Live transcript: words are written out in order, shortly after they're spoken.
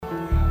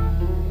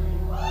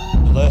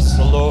Bless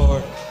the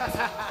Lord.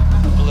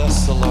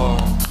 Bless the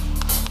Lord.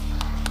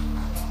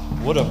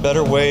 What a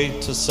better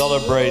way to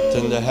celebrate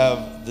than to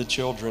have the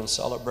children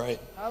celebrate.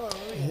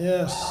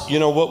 Yes. You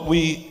know, what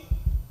we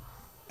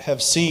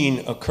have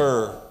seen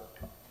occur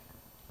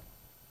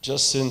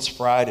just since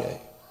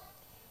Friday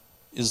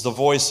is the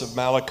voice of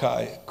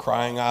Malachi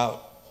crying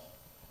out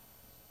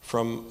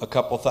from a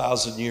couple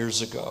thousand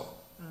years ago.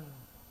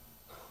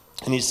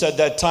 And he said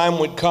that time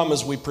would come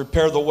as we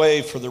prepare the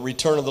way for the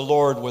return of the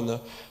Lord, when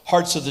the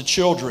hearts of the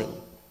children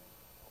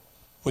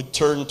would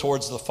turn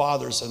towards the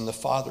fathers and the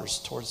fathers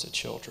towards the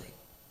children.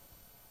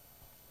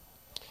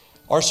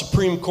 Our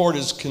Supreme Court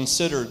is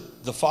considered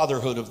the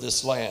fatherhood of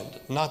this land,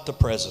 not the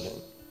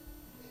president.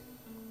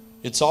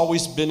 It's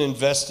always been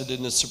invested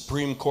in the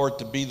Supreme Court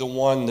to be the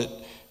one that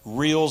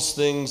reels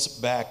things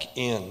back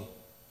in.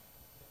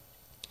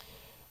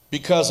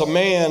 Because a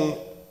man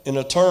in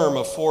a term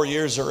of 4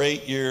 years or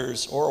 8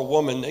 years, or a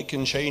woman, they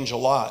can change a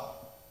lot.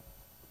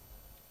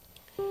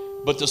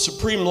 But the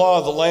supreme law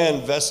of the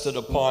land vested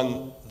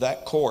upon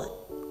that court.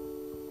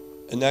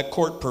 And that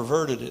court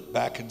perverted it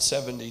back in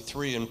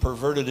 73 and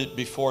perverted it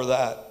before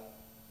that,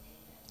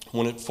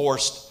 when it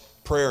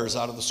forced prayers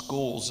out of the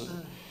schools.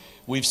 And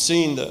we've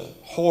seen the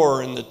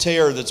horror and the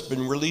terror that's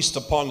been released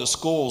upon the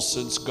schools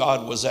since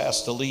God was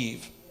asked to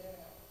leave.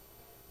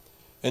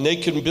 And they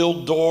can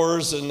build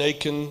doors, and they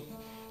can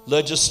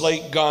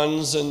legislate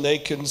guns, and they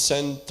can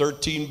send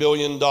 $13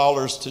 billion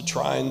to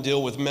try and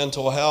deal with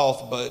mental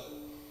health, but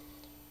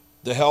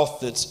the health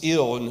that's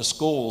ill in the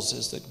schools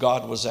is that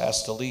God was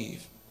asked to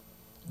leave.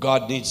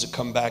 God needs to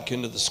come back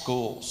into the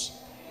schools.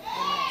 Let's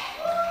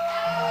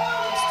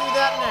do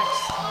that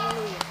next.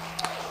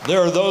 Hallelujah.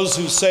 There are those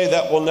who say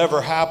that will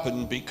never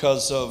happen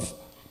because of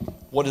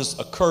what has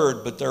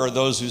occurred, but there are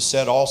those who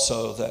said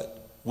also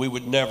that we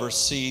would never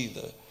see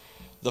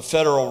the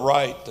federal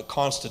right, the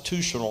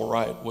constitutional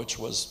right, which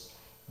was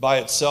by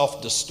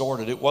itself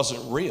distorted. It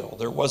wasn't real.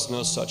 There was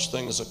no such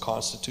thing as a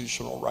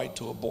constitutional right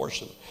to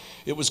abortion.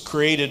 It was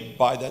created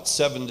by that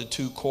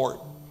 7-2 court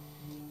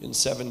in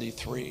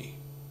 73.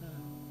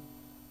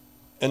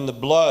 And the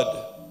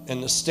blood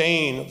and the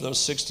stain of those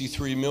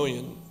 63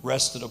 million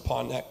rested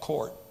upon that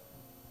court.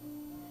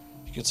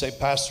 You could say,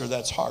 Pastor,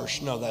 that's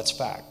harsh. No, that's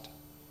fact.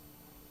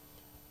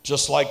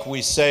 Just like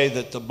we say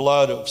that the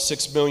blood of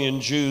 6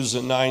 million Jews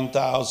and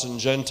 9,000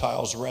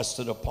 Gentiles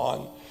rested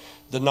upon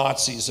the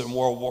Nazis in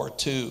World War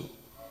II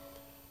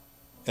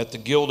at the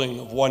gilding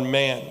of one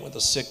man with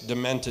a sick,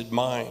 demented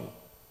mind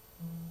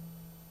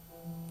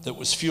that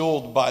was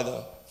fueled by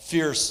the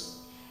fierce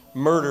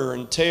murder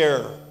and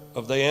terror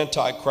of the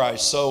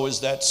Antichrist, so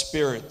is that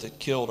spirit that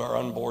killed our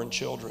unborn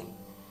children.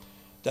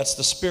 That's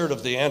the spirit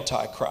of the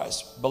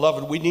Antichrist.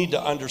 Beloved, we need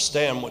to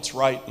understand what's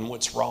right and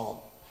what's wrong.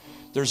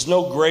 There's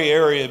no gray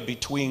area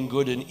between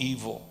good and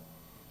evil.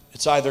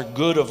 It's either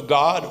good of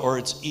God or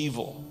it's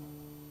evil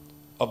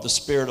of the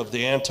spirit of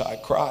the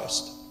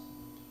Antichrist.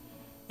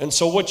 And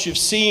so what you've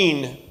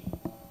seen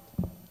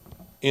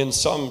in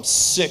some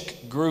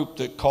sick group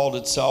that called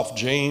itself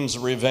Jane's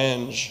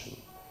Revenge,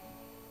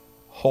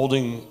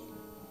 holding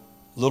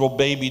little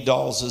baby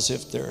dolls as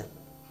if they're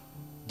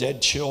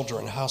dead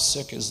children, how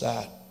sick is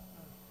that?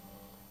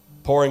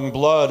 Pouring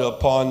blood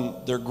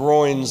upon their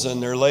groins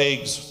and their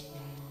legs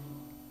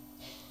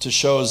to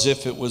show as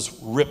if it was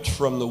ripped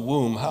from the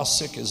womb. How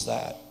sick is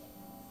that?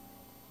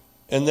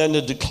 And then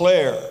to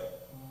declare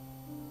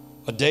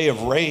a day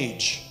of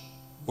rage.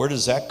 Where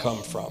does that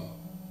come from?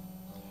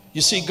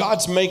 You see,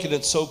 God's making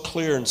it so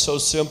clear and so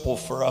simple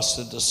for us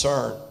to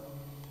discern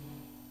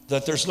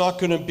that there's not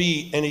going to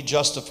be any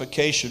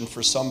justification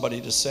for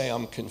somebody to say,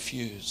 I'm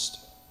confused.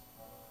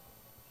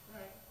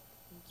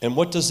 And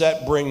what does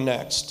that bring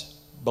next?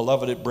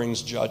 Beloved, it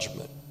brings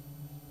judgment.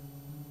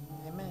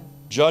 Amen.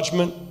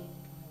 Judgment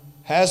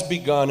has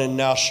begun and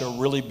now shall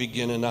really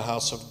begin in the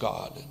house of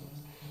God.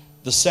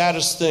 The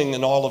saddest thing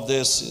in all of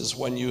this is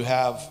when you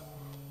have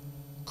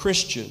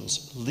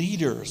Christians,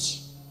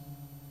 leaders,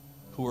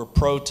 who are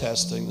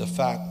protesting the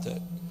fact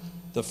that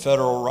the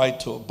federal right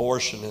to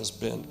abortion has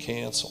been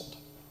canceled.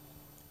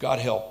 God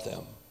help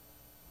them.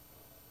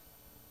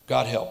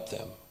 God help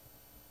them.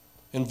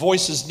 And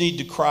voices need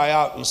to cry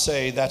out and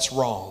say, that's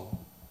wrong.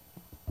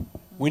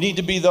 We need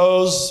to be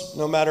those,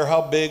 no matter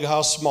how big,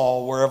 how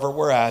small, wherever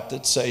we're at,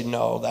 that say,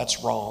 no,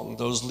 that's wrong.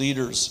 Those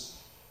leaders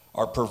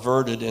are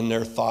perverted in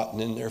their thought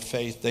and in their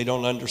faith. They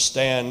don't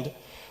understand,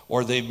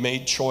 or they've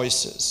made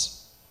choices.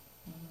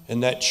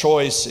 And that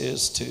choice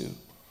is to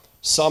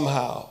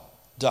somehow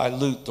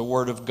dilute the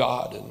word of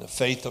God and the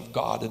faith of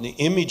God, and the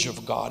image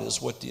of God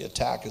is what the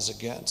attack is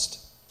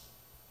against.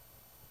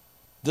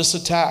 This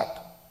attack,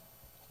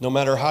 no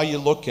matter how you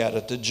look at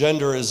it, the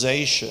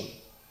genderization,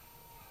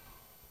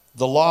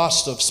 the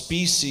loss of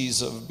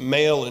species of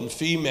male and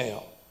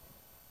female,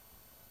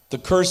 the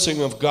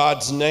cursing of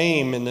God's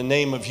name in the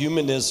name of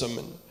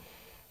humanism,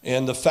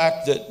 and the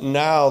fact that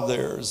now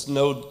there's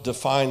no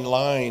defined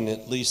line,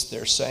 at least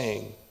they're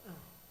saying,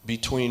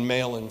 between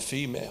male and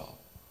female.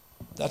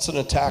 That's an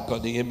attack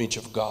on the image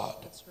of God.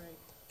 That's right.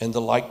 And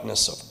the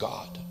likeness of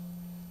God.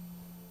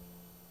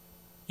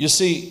 You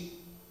see,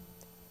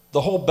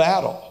 The whole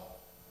battle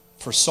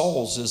for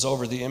souls is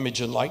over the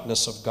image and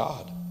likeness of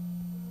God.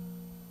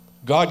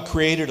 God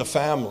created a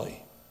family.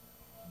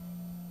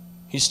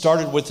 He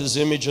started with his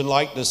image and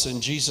likeness,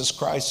 and Jesus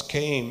Christ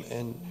came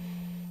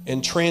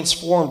and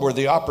transformed, where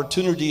the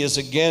opportunity is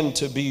again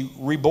to be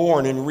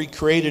reborn and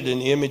recreated in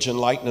the image and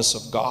likeness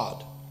of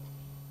God.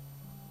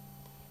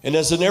 And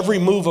as in every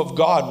move of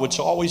God, which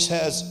always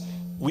has,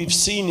 we've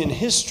seen in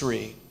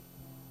history,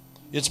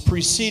 it's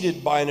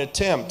preceded by an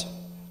attempt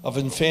of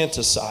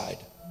infanticide.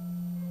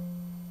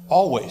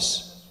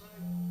 Always.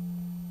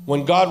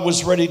 When God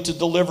was ready to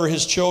deliver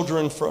his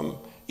children from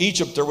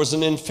Egypt, there was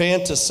an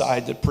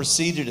infanticide that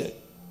preceded it.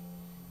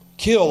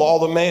 Kill all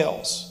the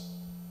males.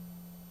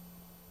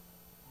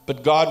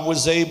 But God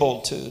was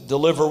able to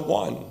deliver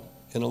one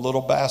in a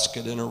little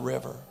basket in a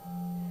river.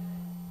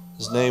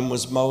 His name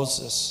was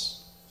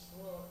Moses.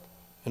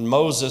 And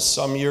Moses,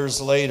 some years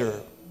later,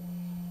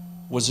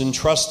 was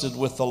entrusted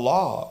with the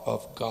law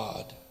of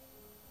God.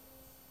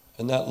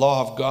 And that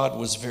law of God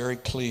was very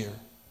clear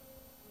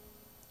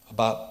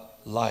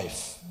about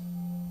life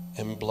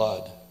and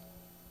blood.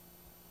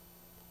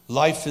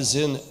 Life is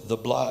in the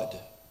blood,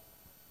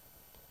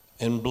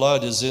 and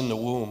blood is in the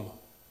womb.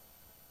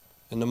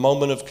 In the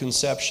moment of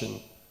conception,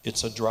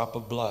 it's a drop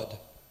of blood.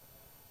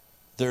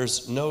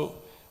 There's no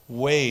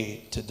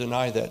way to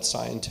deny that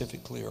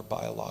scientifically or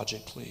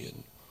biologically.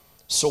 And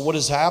so what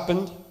has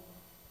happened?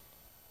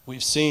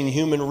 We've seen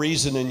human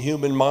reason and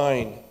human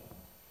mind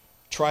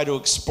try to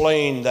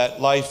explain that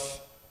life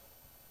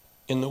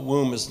in the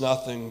womb is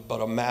nothing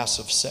but a mass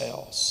of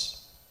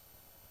cells,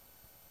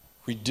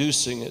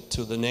 reducing it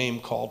to the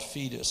name called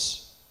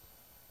fetus.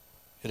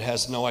 It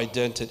has no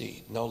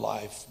identity, no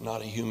life,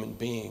 not a human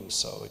being,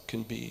 so it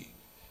can be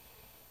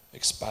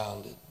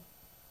expounded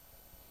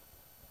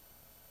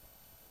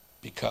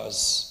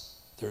because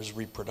there's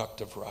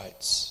reproductive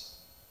rights.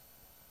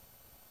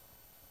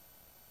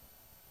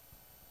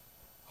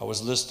 I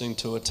was listening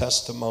to a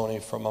testimony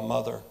from a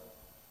mother,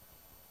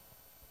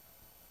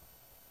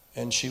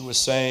 and she was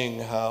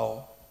saying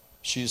how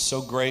she's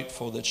so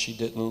grateful that she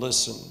didn't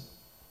listen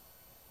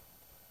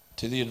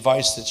to the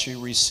advice that she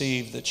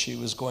received that she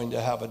was going to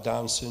have a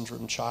Down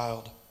syndrome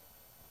child.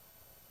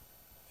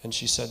 And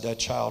she said that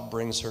child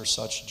brings her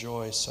such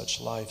joy, such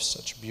life,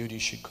 such beauty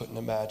she couldn't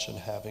imagine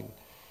having.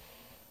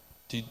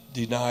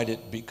 Denied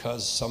it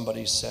because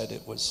somebody said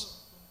it was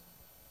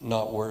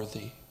not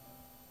worthy.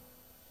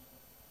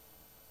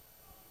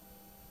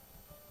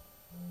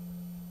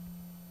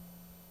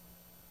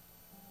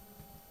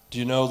 Do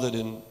you know that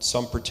in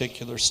some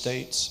particular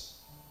states,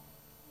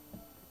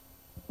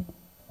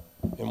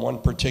 in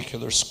one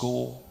particular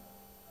school,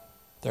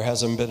 there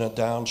hasn't been a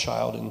Down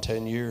child in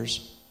 10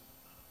 years?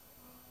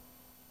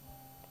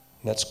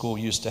 And that school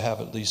used to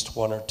have at least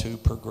one or two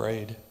per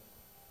grade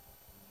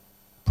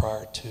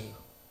prior to.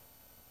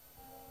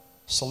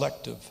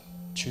 Selective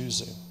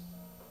choosing.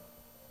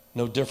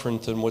 No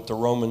different than what the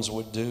Romans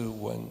would do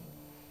when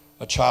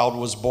a child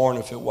was born.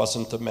 If it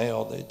wasn't the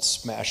male, they'd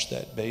smash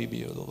that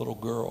baby or the little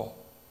girl.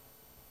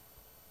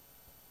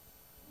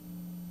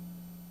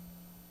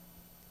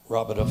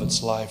 Rob it of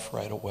its life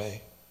right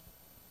away.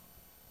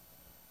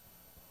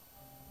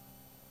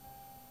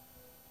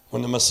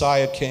 When the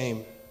Messiah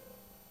came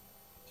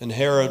and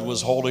Herod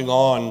was holding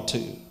on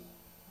to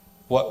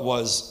what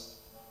was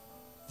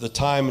the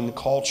time and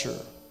culture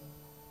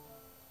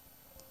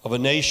of a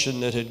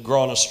nation that had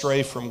gone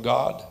astray from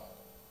God,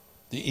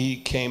 the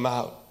edict came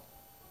out: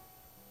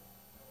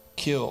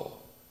 kill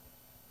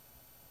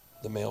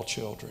the male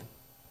children.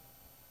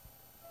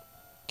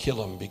 Kill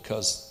them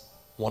because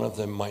one of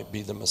them might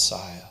be the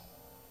Messiah.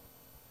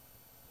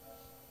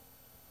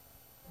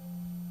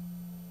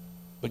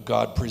 But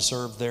God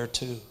preserved there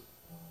too.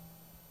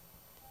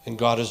 And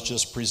God has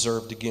just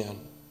preserved again.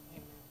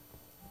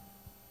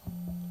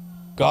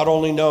 God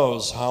only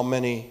knows how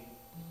many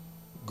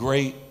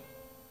great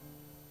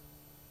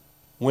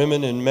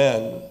women and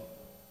men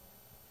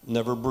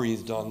never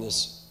breathed on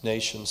this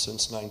nation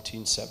since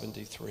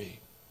 1973.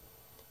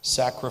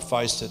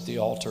 Sacrificed at the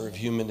altar of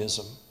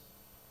humanism,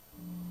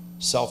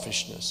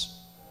 selfishness,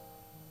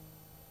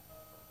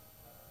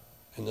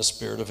 and the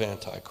spirit of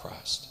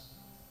Antichrist.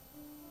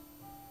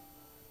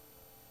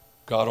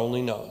 God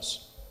only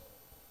knows.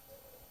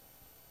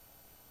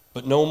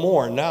 But no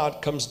more. Now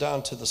it comes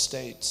down to the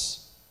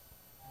states.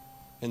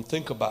 And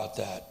think about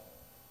that.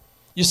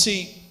 You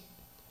see,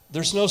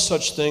 there's no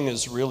such thing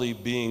as really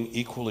being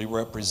equally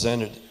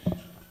represented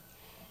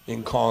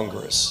in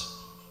Congress.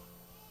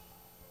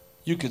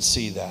 You could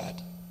see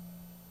that.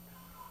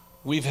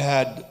 We've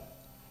had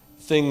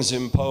things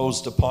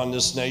imposed upon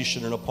this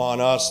nation and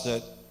upon us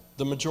that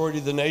the majority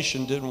of the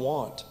nation didn't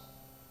want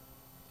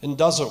and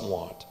doesn't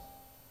want.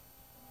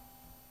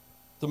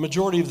 The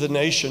majority of the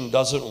nation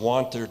doesn't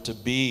want there to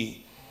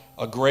be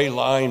a gray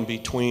line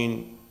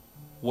between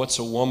what's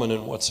a woman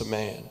and what's a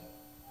man.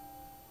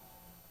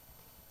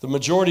 The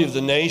majority of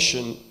the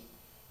nation,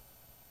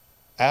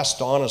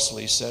 asked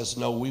honestly, says,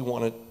 no, we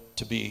want it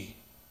to be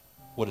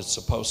what it's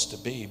supposed to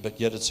be, but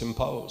yet it's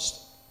imposed.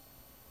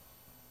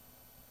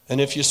 And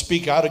if you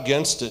speak out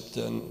against it,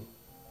 then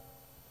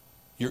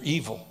you're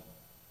evil.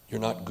 You're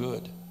not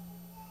good.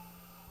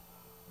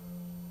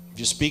 If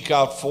you speak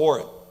out for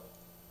it,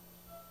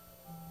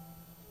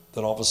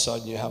 then all of a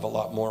sudden you have a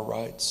lot more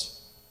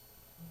rights.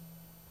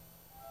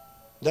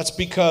 That's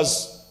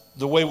because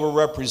the way we're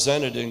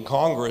represented in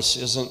Congress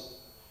isn't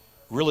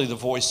really the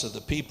voice of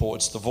the people.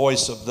 It's the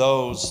voice of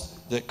those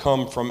that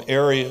come from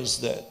areas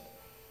that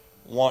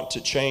want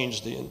to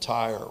change the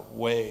entire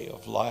way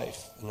of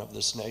life and of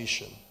this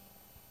nation,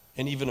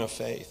 and even of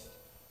faith.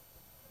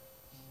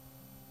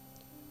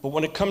 But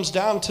when it comes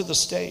down to the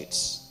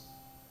states,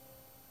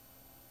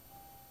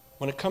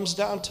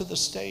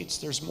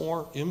 there's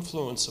more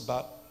influence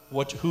about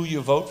who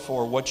you vote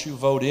for, what you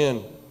vote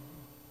in.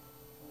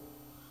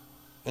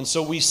 And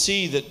so we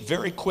see that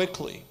very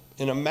quickly,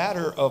 in a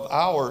matter of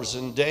hours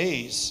and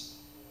days,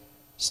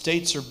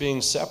 states are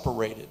being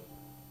separated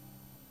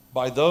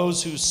by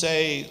those who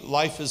say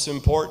life is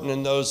important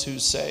and those who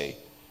say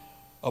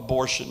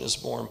abortion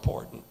is more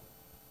important.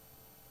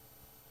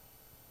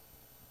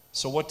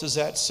 So what does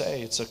that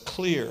say? It's a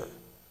clear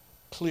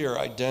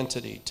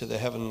identity to the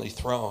heavenly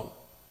throne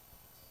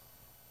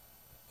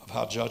of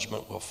how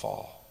judgment will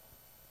fall.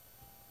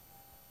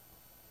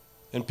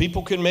 And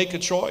people can make a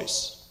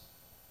choice.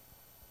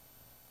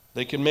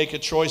 They can make a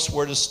choice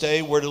where to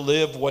stay, where to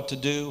live, what to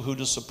do, who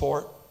to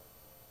support.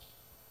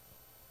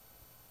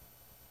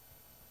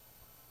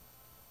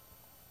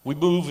 We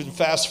move and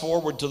fast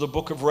forward to the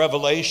book of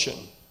Revelation,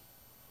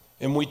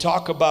 and we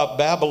talk about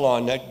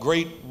Babylon, that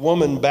great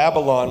woman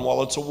Babylon.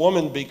 Well, it's a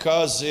woman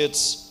because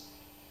it's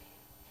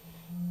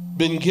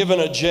been given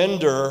a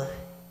gender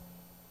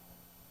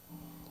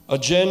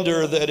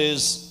that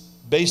is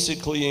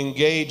basically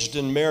engaged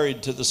and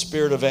married to the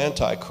spirit of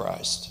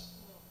Antichrist.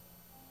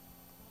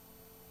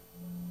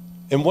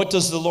 And what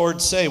does the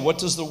Lord say? What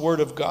does the Word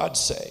of God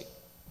say?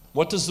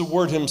 What does the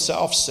Word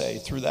Himself say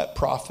through that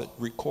prophet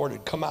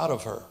recorded? Come out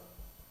of her.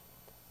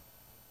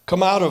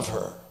 Come out of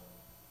her,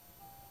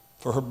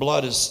 for her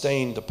blood is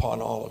stained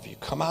upon all of you.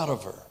 Come out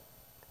of her.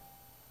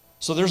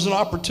 So there's an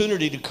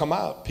opportunity to come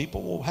out.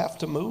 People will have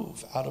to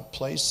move out of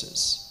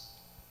places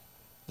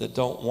that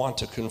don't want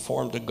to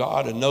conform to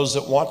God, and those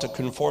that want to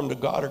conform to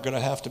God are going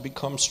to have to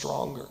become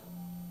stronger.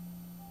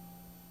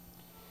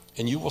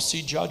 And you will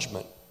see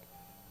judgment.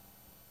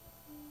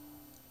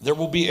 There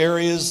will be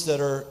areas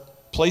that are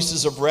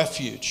places of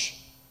refuge.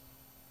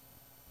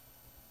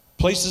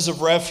 Places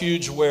of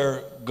refuge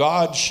where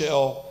God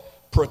shall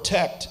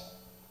protect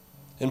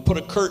and put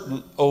a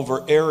curtain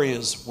over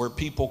areas where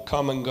people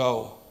come and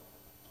go.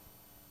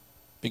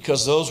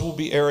 Because those will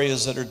be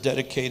areas that are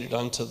dedicated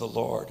unto the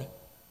Lord.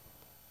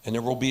 And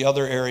there will be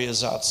other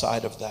areas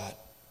outside of that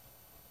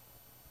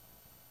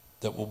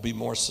that will be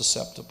more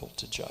susceptible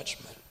to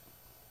judgment.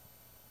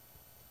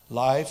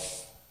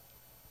 Life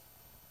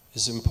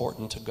is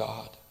important to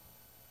God.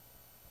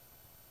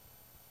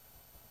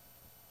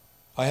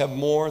 I have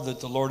more that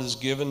the Lord has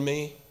given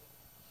me.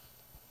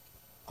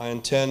 I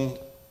intend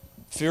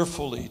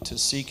fearfully to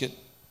seek it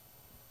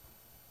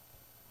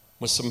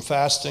with some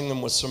fasting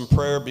and with some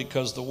prayer,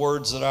 because the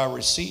words that I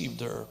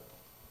received are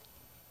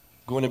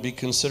going to be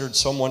considered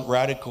somewhat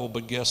radical.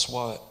 But guess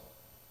what?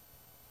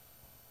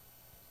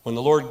 When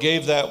the Lord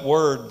gave that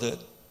word that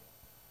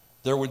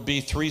there would be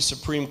 3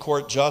 Supreme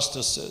Court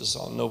justices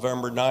on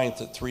November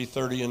 9th at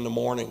 3:30 in the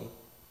morning,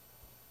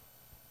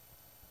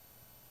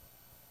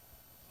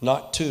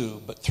 not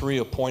 2, but 3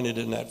 appointed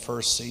in that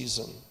first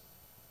season.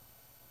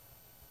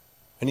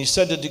 And he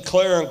said to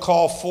declare and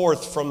call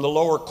forth from the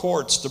lower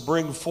courts to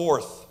bring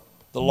forth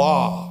the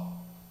law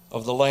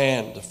of the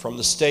land from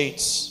the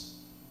states.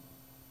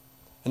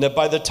 And that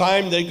by the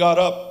time they got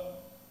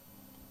up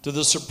to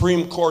the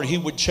Supreme Court, he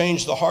would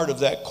change the heart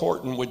of that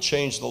court and would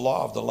change the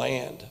law of the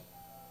land.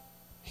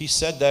 He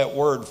said that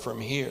word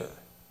from here.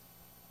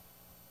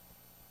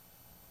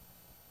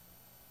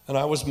 And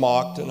I was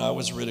mocked and I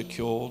was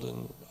ridiculed.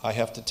 And I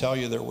have to tell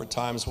you, there were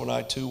times when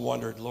I too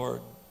wondered,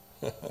 Lord,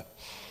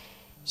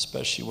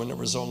 especially when there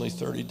was only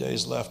 30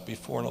 days left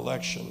before an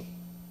election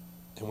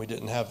and we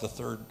didn't have the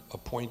third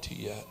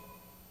appointee yet.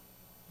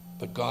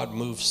 But God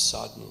moved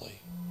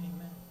suddenly.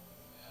 Amen.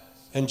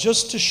 And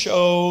just to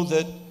show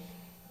that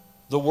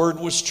the word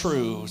was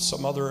true,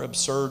 some other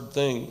absurd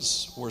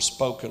things were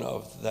spoken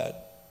of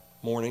that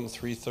morning,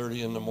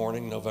 3:30 in the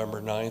morning,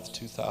 November 9th,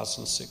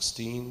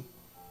 2016,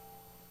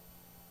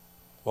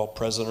 while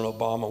President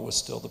Obama was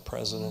still the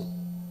president.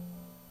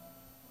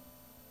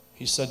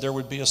 He said there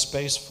would be a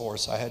space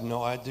force. I had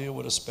no idea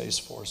what a space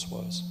force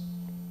was.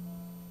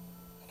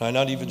 And I'm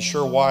not even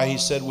sure why he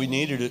said we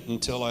needed it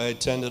until I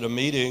attended a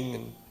meeting,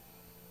 and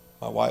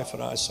my wife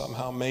and I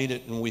somehow made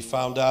it, and we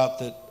found out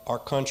that our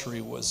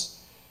country was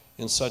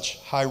in such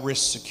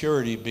high-risk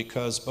security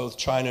because both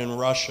China and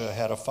Russia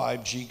had a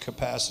 5G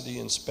capacity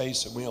in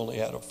space and we only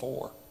had a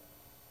 4,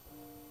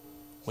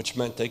 which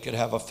meant they could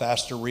have a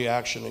faster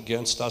reaction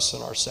against us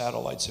and our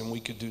satellites, and we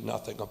could do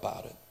nothing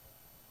about it.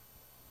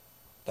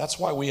 That's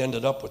why we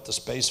ended up with the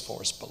Space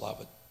Force,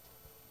 beloved.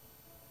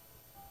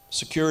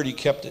 Security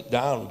kept it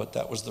down, but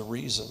that was the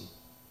reason.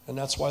 And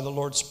that's why the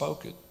Lord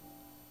spoke it,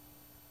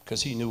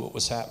 because he knew what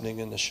was happening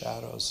in the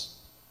shadows.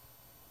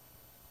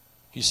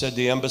 He said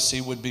the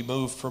embassy would be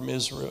moved from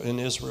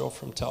Israel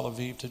from Tel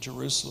Aviv to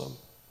Jerusalem,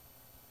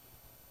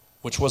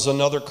 which was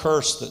another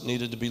curse that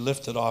needed to be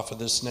lifted off of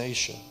this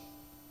nation.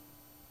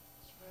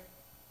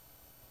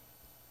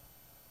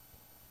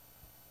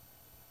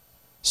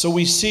 So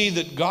we see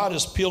that God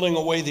is peeling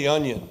away the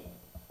onion.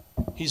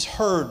 He's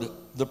heard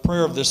the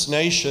prayer of this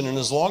nation, and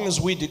as long as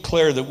we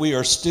declare that we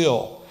are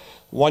still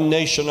one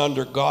nation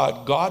under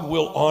God, God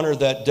will honor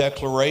that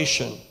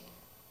declaration.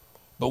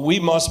 But we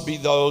must be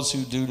those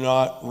who do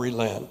not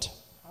relent.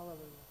 Hallelujah.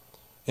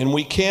 And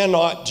we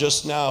cannot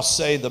just now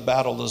say the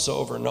battle is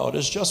over. No, it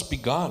has just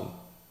begun.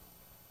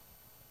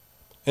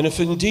 And if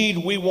indeed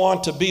we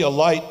want to be a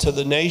light to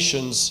the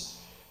nations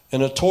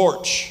and a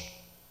torch,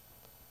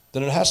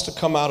 then it has to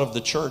come out of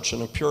the church,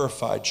 and a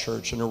purified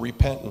church and a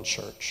repentant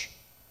church.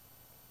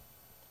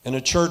 And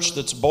a church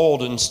that's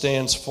bold and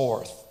stands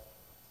forth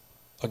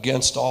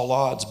against all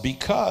odds,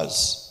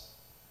 because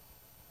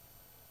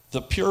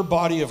the pure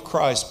body of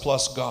Christ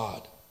plus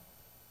God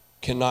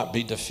cannot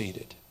be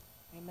defeated.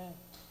 Amen.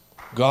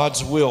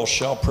 God's will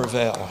shall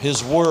prevail.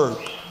 His word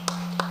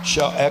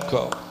shall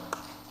echo.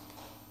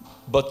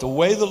 But the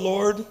way the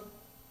Lord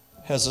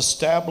has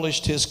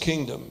established his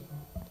kingdom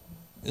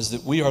is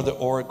that we are the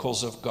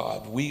oracles of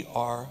God. We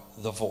are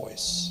the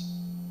voice.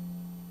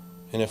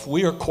 And if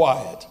we are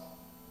quiet,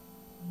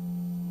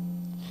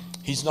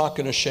 he's not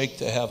going to shake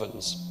the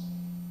heavens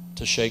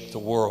to shake the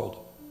world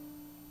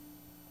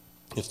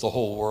if the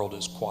whole world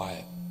is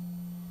quiet.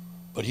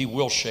 But he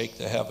will shake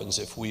the heavens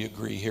if we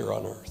agree here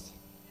on earth.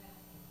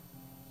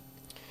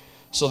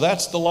 So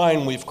that's the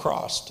line we've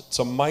crossed. It's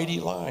a mighty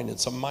line.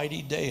 It's a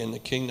mighty day in the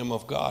kingdom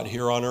of God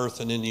here on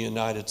earth and in the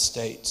United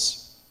States.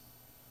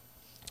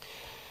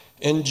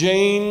 And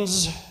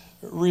Jane's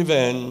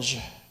revenge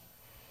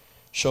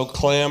shall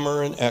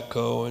clamor and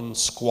echo and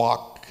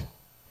squawk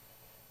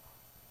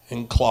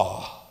and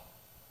claw.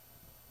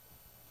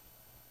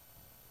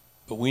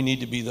 But we need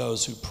to be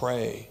those who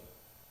pray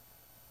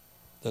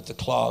that the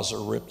claws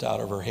are ripped out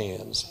of her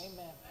hands.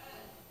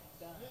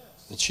 Amen.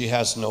 That she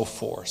has no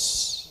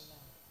force.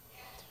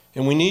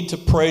 And we need to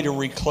pray to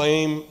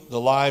reclaim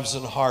the lives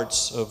and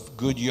hearts of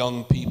good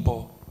young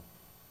people.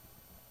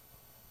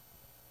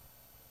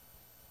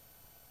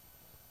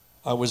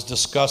 I was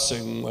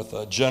discussing with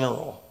a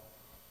general,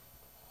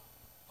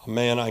 a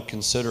man I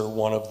consider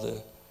one of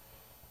the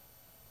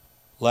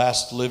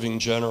last living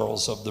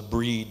generals of the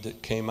breed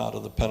that came out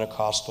of the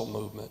Pentecostal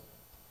movement.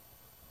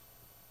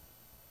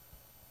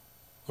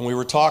 And we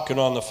were talking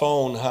on the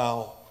phone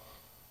how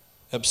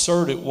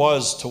absurd it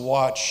was to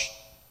watch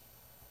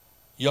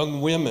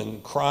young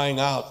women crying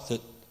out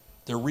that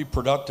their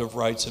reproductive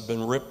rights have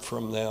been ripped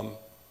from them.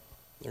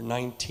 They're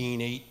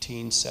 19,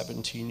 18,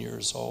 17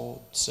 years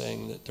old,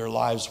 saying that their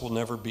lives will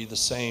never be the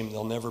same.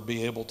 They'll never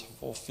be able to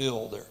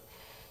fulfill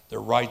their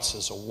rights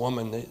as a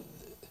woman.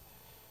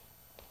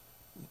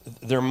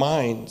 Their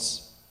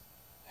minds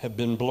have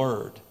been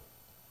blurred.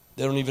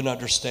 They don't even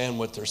understand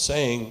what they're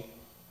saying.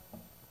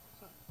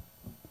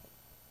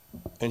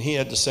 And he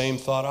had the same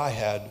thought I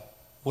had.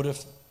 What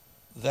if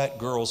that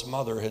girl's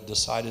mother had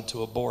decided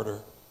to abort her?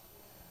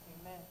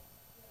 Amen.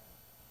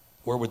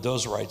 Where would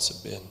those rights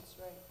have been? That's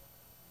right.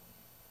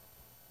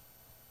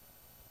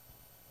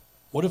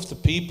 What if the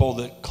people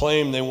that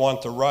claim they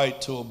want the right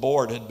to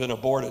abort had been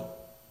aborted?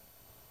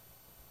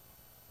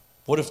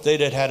 What if they'd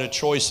had a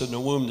choice in the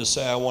womb to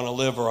say, I want to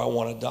live or I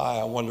want to die?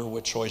 I wonder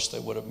what choice they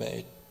would have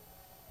made.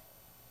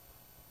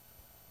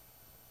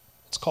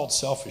 It's called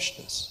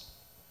selfishness.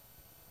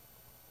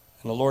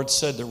 And the Lord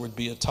said there would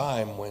be a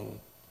time when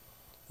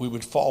we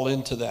would fall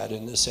into that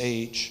in this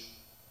age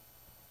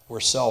where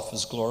self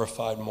is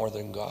glorified more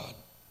than God.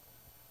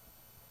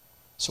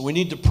 So we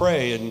need to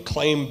pray and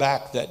claim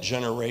back that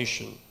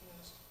generation.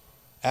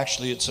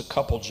 Actually, it's a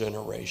couple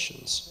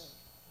generations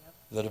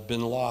that have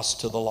been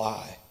lost to the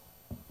lie.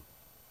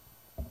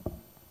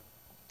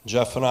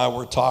 Jeff and I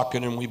were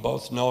talking, and we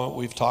both know it.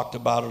 We've talked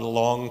about it a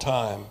long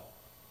time.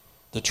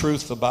 The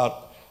truth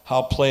about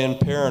how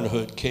Planned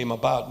Parenthood came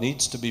about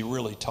needs to be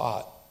really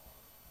taught.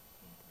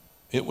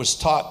 It was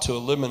taught to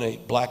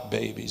eliminate black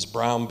babies,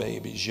 brown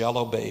babies,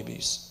 yellow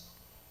babies,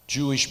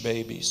 Jewish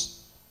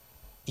babies.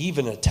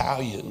 Even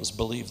Italians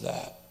believe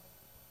that.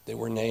 They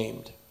were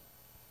named.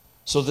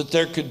 So that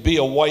there could be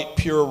a white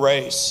pure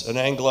race, an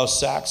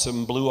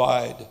Anglo-Saxon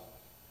blue-eyed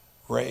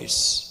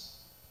race.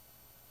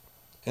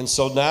 And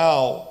so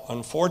now,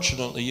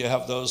 unfortunately, you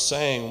have those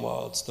saying,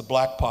 well, it's the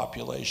black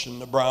population,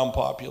 the brown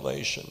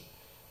population,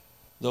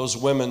 those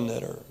women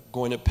that are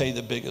going to pay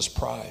the biggest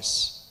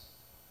price.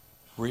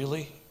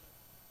 Really?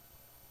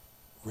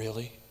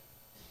 Really?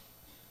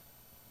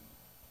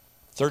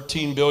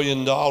 $13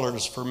 billion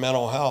for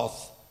mental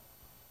health.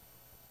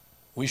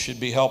 We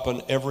should be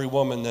helping every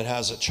woman that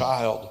has a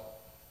child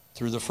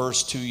through the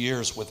first 2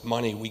 years with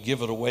money. We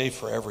give it away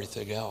for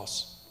everything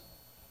else.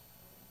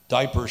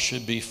 Diapers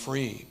should be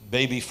free.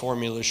 Baby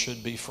formula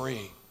should be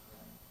free.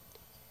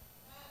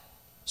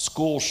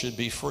 School should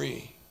be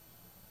free.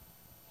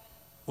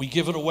 We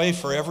give it away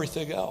for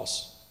everything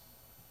else.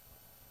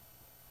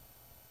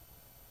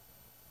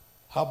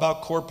 How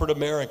about corporate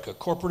America?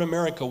 Corporate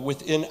America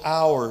within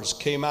hours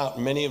came out,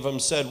 and many of them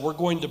said, we're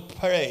going to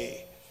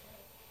pay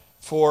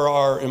for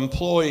our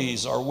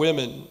employees, our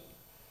women,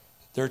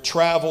 their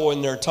travel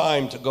and their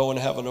time to go and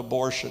have an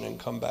abortion and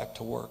come back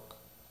to work.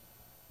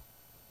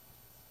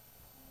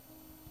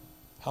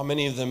 How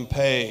many of them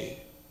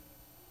pay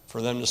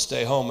for them to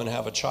stay home and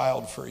have a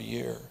child for a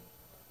year?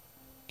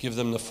 Give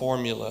them the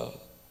formula,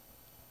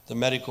 the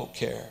medical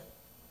care.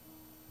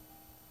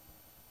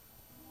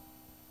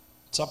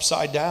 It's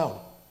upside down.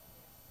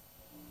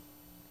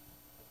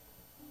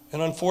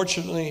 And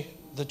unfortunately,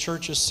 the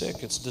church is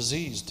sick. It's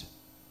diseased.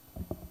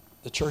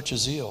 The church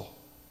is ill,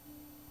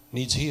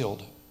 needs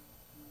healed.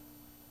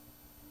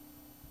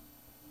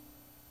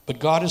 But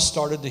God has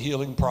started the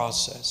healing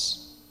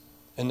process,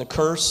 and the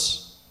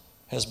curse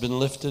has been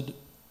lifted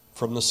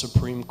from the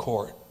Supreme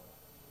Court.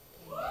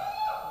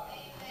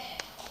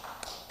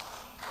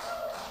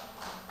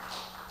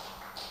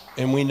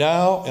 And we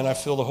now, and I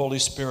feel the Holy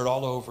Spirit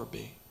all over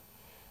me,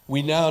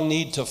 we now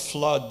need to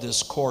flood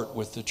this court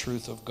with the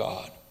truth of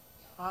God.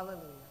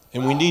 Hallelujah.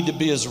 And we need to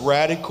be as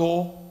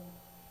radical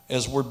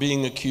as we're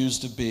being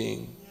accused of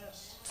being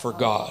for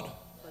God.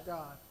 For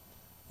God.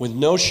 With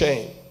no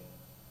shame,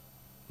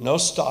 no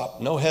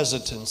stop, no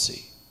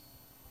hesitancy.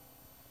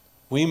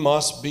 We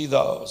must be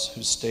those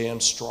who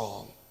stand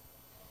strong.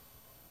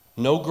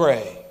 No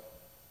gray,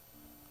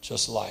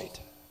 just light.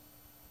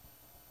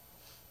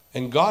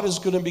 And God is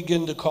going to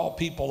begin to call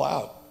people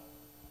out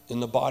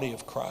in the body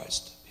of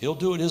Christ. He'll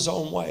do it his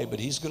own way, but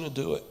he's going to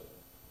do it.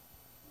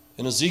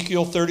 And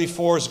Ezekiel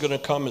 34 is going to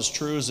come as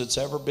true as it's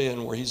ever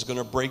been, where he's going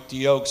to break the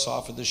yokes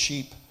off of the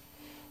sheep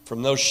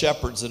from those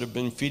shepherds that have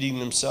been feeding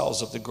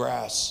themselves of the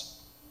grass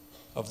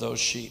of those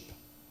sheep.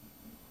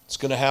 It's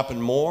going to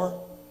happen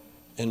more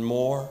and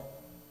more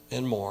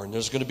and more. And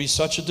there's going to be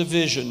such a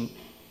division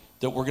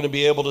that we're going to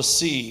be able to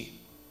see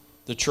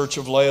the church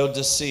of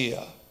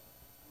Laodicea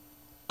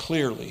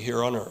clearly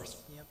here on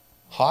earth. Yep.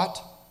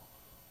 Hot,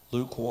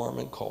 lukewarm,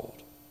 and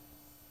cold.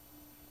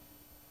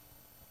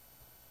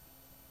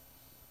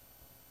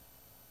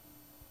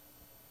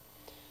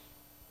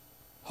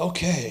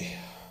 Okay,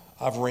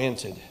 I've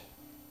ranted.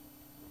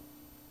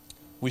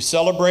 We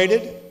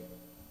celebrated,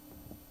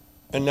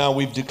 and now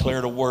we've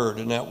declared a word,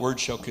 and that word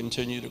shall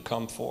continue to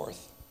come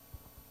forth.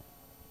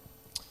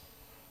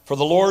 For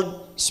the Lord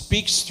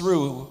speaks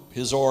through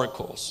his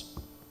oracles,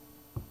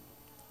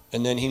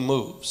 and then he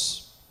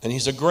moves. And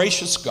he's a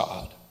gracious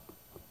God.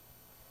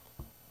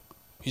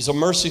 He's a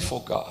merciful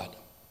God.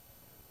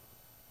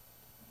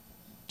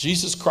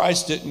 Jesus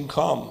Christ didn't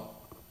come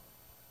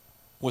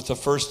with the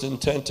first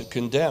intent to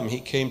condemn. He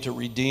came to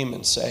redeem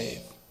and save.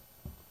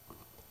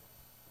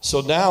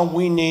 So now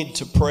we need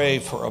to pray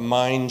for a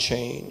mind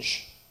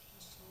change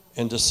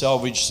and to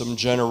salvage some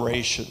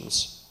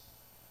generations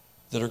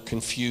that are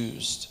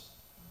confused,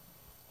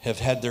 have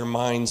had their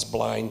minds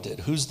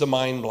blinded. Who's the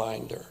mind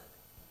blinder?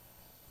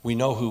 We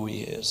know who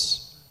he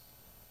is.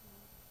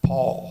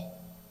 Paul.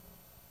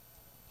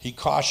 He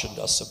cautioned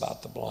us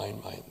about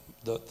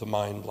the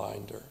mind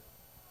blinder.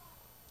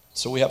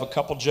 So we have a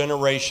couple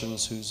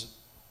generations whose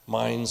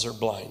minds are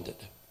blinded,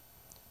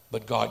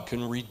 but God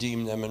can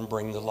redeem them and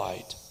bring the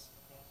light.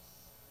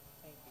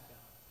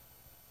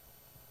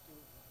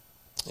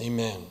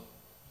 Amen.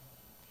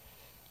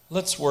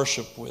 Let's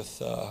worship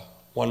with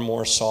one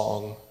more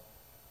song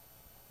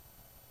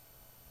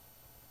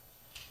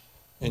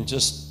and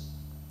just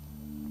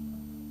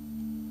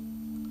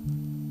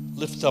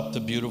lift up the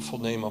beautiful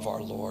name of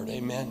our Lord.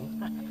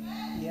 Amen.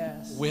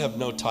 Yes. We have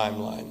no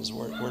timelines.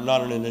 We're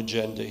not on an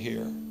agenda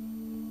here.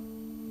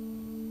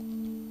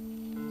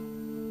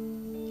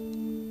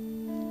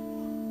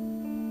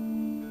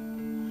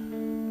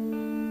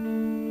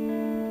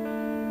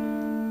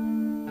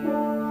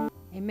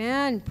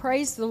 Amen.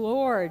 Praise the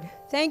Lord.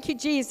 Thank you,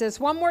 Jesus.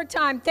 One more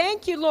time.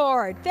 Thank you,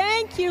 Lord.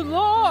 Thank you,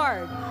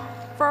 Lord,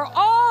 for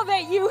all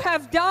that you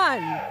have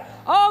done.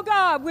 Oh,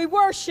 God, we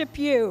worship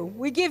you.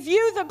 We give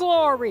you the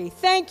glory.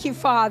 Thank you,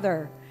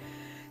 Father.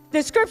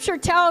 The scripture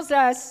tells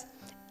us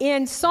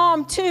in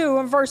Psalm 2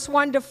 and verse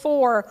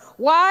 1-4,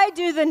 why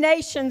do the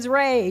nations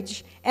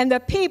rage and the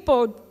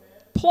people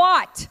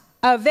plot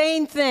a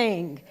vain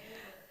thing?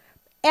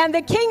 And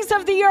the kings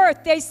of the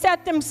earth, they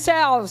set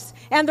themselves,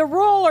 and the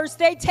rulers,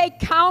 they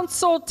take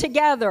counsel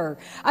together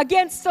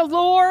against the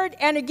Lord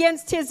and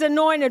against his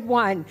anointed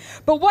one.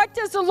 But what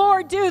does the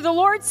Lord do? The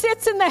Lord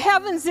sits in the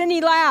heavens and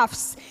he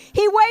laughs.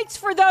 He waits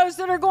for those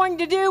that are going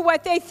to do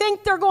what they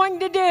think they're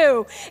going to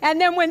do. And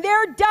then when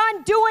they're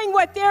done doing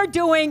what they're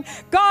doing,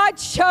 God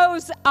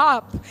shows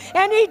up.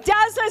 And he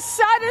does it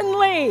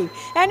suddenly.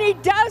 And he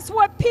does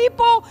what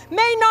people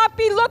may not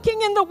be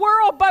looking in the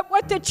world, but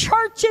what the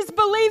church is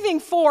believing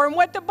for and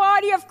what what the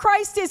body of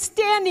Christ is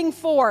standing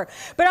for.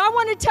 But I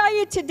want to tell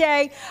you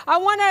today, I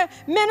want to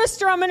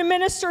minister. I'm going to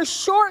minister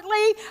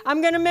shortly. I'm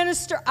going to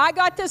minister. I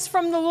got this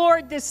from the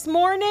Lord this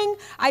morning.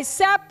 I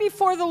sat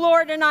before the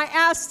Lord and I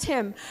asked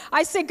him,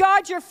 I said,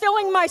 God, you're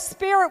filling my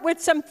spirit with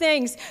some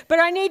things, but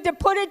I need to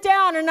put it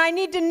down and I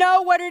need to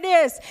know what it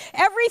is.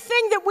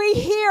 Everything that we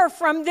hear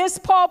from this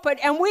pulpit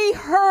and we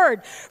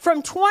heard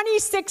from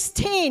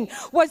 2016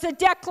 was a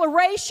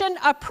declaration,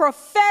 a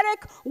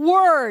prophetic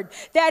word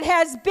that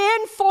has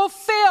been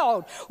fulfilled.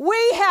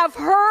 We have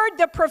heard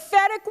the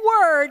prophetic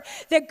word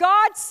that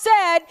God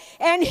said,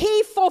 and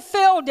he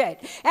fulfilled it.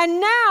 And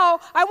now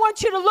I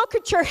want you to look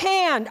at your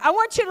hand. I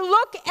want you to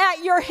look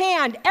at your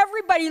hand.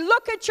 Everybody,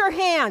 look at your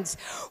hands.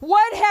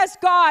 What has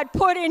God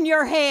put in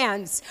your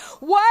hands?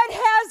 What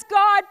has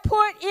God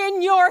put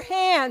in your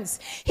hands?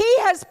 He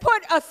has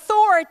put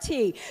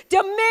authority,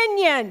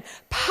 dominion,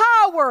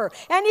 power,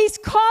 and he's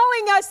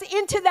calling us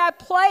into that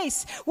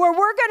place where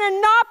we're going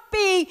to not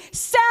be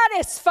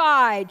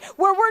satisfied,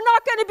 where we're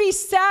not going to be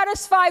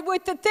satisfied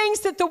with the things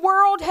that the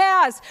world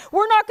has.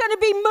 We're not going to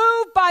be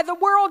moved by the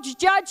world's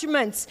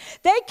judgments.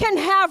 They can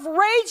have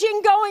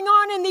raging going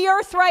on in the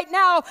earth right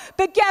now,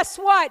 but guess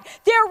what?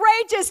 Their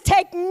rages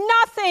take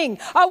nothing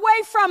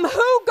away from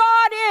who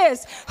God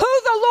is,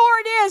 who the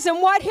Lord is,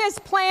 and what his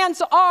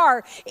plans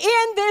are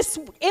in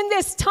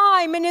this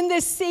time and in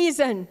this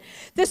season.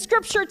 The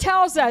scripture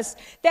tells us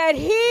that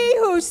he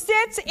who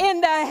sits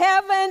in the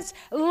heavens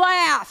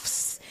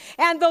laughs,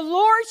 and the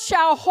Lord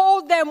shall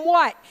hold them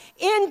what?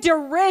 In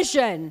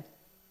derision.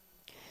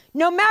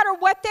 No matter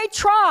what they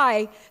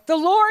try, the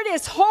Lord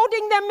is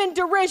holding them in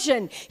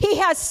derision. He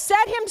has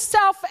set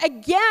himself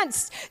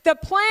against the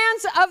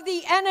plans of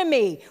the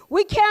enemy.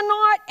 We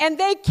cannot and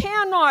they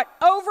cannot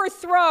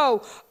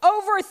overthrow,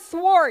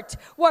 overthwart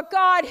what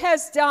God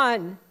has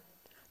done.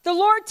 The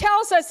Lord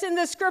tells us in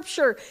the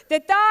scripture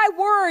that thy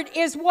word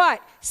is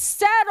what?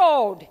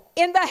 Settled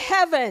in the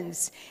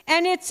heavens,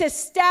 and it's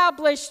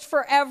established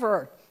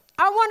forever.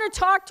 I want to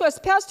talk to us.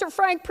 Pastor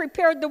Frank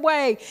prepared the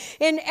way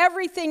in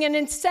everything and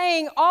in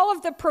saying all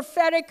of the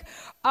prophetic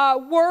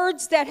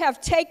words that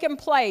have taken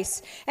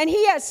place. And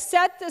he has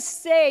set the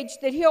stage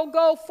that he'll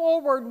go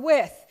forward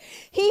with.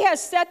 He has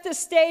set the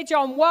stage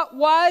on what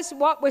was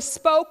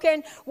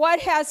spoken, what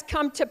has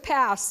come to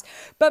pass.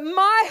 But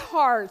my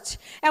heart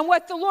and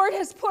what the Lord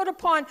has put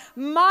upon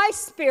my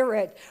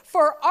spirit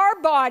for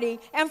our body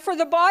and for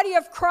the body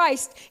of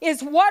Christ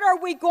is, what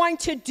are we going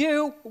to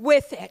do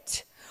with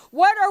it?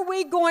 What are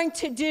we going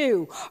to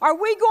do? Are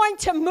we going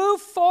to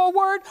move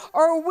forward,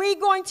 or are we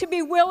going to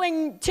be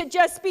willing to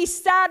just be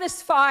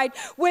satisfied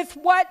with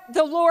what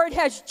the Lord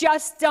has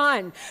just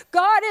done?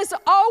 God is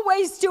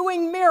always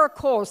doing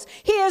miracles.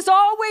 He is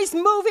always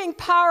moving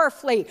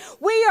powerfully.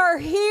 We are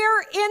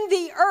here in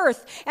the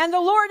earth, and the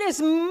Lord is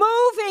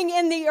moving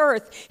in the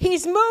earth.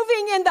 He's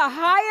moving in the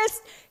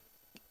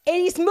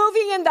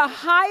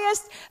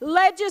highest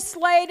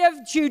legislative,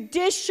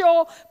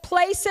 judicial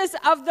places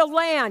of the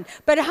land.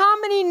 But how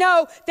many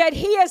know that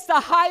he is the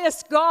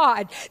highest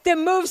God that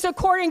moves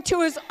according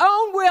to his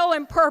own will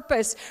and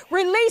purpose,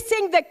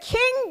 releasing the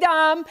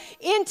kingdom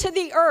into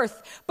the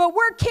earth? But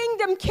we're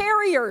kingdom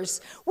carriers.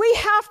 We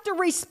have to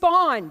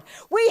respond.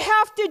 We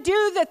have to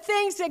do the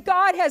things that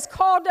God has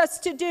called us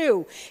to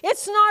do.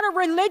 It's not a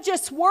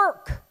religious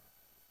work.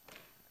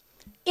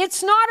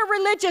 It's not a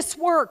religious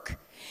work.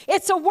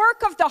 It's a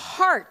work of the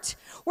heart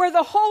where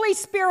the Holy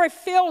Spirit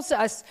fills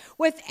us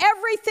with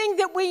everything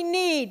that we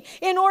need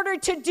in order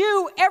to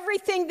do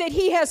everything that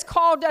he has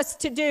called us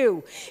to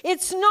do.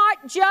 It's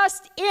not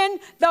just in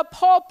the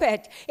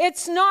pulpit.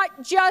 It's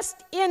not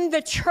just in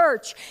the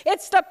church.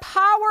 It's the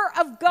power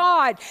of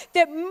God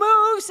that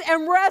moves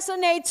and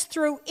resonates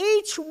through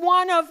each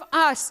one of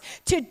us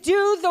to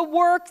do the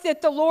work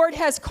that the Lord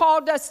has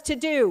called us to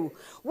do.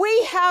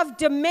 We have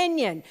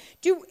dominion.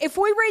 If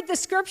we read the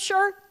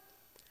scripture,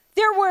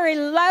 there were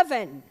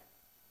 11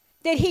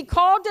 that he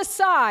called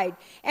aside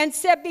and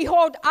said,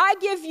 behold, I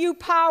give you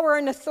power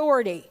and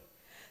authority.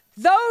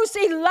 Those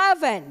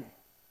 11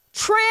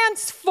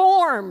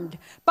 transformed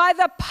by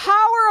the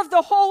power of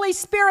the Holy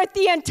Spirit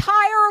the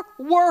entire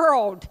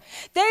world.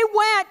 They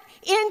went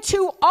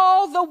into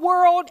all the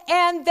world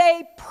and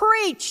they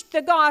preached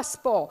the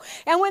gospel.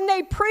 And when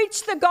they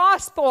preached the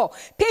gospel,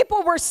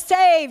 people were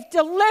saved,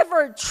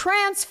 delivered,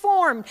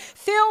 transformed,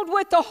 filled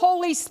with the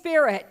Holy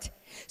Spirit.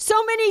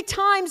 So many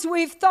times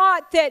we've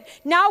thought that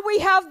now we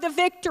have the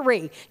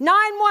victory.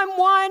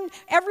 911,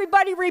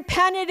 everybody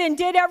repented and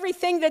did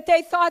everything that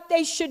they thought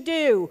they should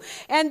do.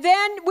 And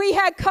then we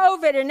had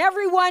COVID and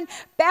everyone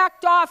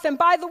backed off. And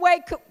by the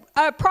way,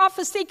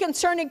 prophecy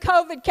concerning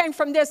COVID came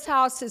from this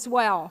house as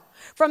well,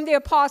 from the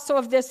apostle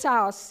of this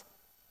house.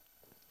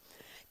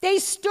 They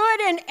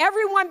stood and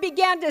everyone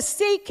began to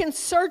seek and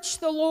search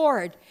the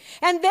Lord.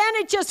 And then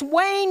it just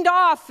waned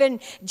off, and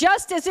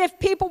just as if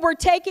people were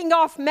taking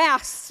off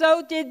masks,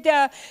 so did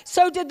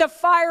the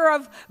fire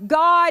of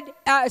God,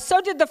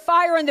 so did the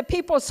fire in the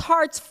people's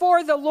hearts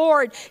for the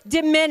Lord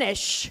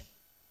diminish.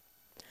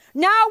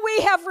 Now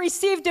we have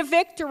received a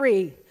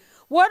victory.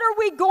 What are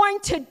we going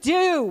to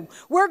do?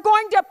 We're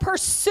going to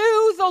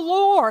pursue the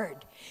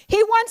Lord.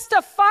 He wants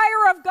the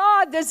fire of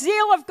God, the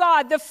zeal of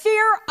God, the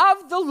fear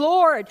of the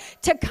Lord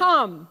to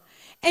come.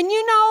 And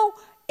you know,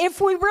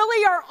 if we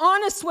really are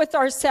honest with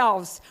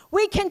ourselves,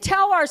 we can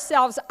tell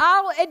ourselves,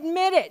 I'll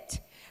admit it.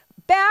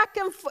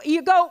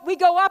 We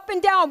go up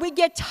and down, we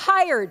get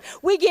tired,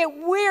 we get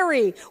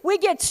weary, we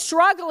get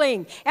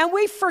struggling, and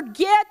we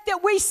forget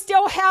that we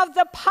still have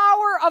the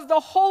power of the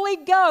Holy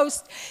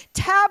Ghost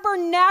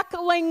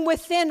tabernacling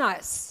within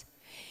us.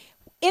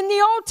 In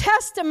the Old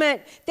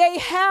Testament, they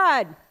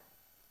had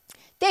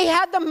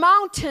the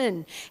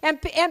mountain,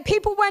 and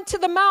people went to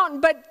the mountain,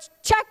 but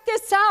check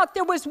this out.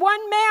 There was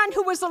one man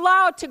who was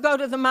allowed to go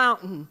to the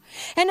mountain,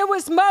 and it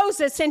was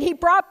Moses, and he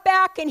brought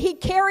back and he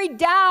carried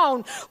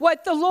down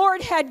what the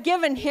Lord had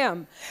given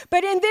him.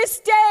 But in this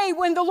day,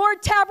 when the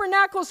Lord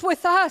tabernacles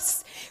with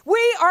us,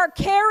 we are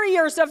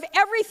carriers of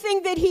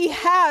everything that he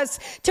has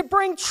to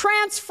bring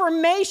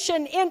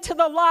transformation into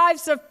the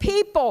lives of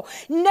people,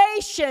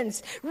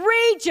 nations,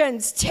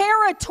 regions,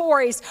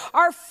 territories,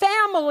 our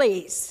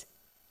families.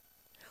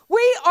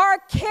 We are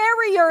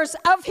carriers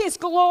of his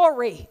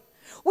glory.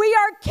 We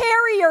are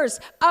carriers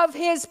of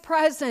his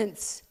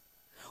presence.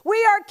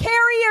 We are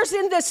carriers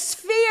in the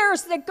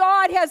spheres that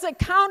God has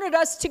accounted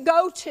us to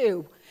go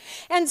to.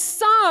 And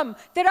some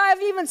that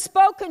I've even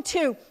spoken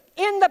to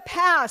in the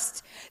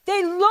past,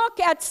 they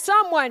look at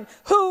someone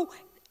who,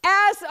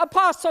 as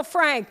Apostle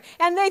Frank,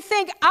 and they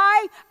think,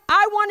 I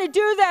want to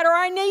do that, or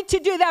I need to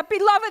do that.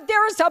 Beloved,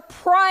 there is a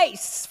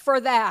price for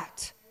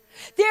that.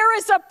 There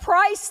is a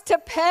price to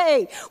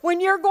pay when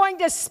you're going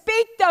to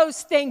speak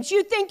those things.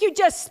 You think you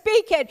just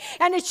speak it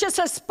and it's just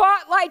a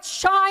spotlight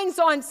shines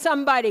on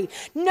somebody.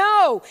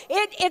 No,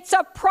 it's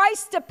a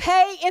price to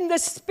pay in the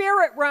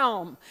spirit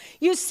realm.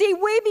 You see,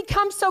 we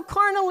become so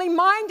carnally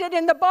minded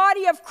in the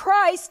body of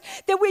Christ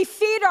that we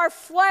feed our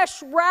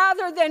flesh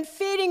rather than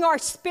feeding our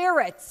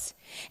spirits.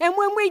 And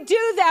when we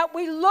do that,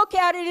 we look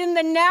at it in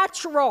the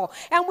natural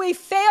and we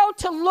fail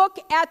to look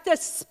at the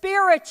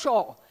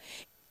spiritual.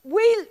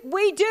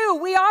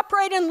 We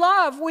operate in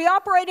love. We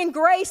operate in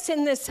grace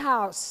in this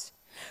house.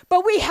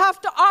 But we have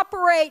to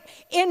operate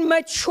in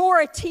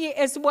maturity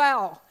as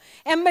well.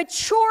 And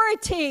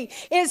maturity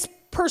is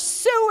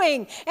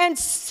pursuing and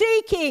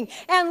seeking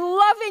and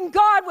loving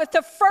God with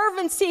a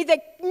fervency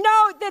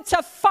that's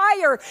a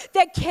fire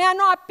that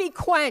cannot be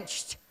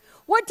quenched.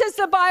 What does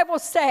the Bible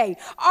say?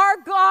 Our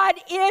God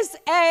is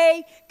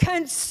a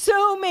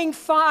consuming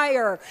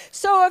fire.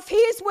 So if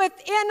he's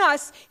within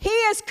us, he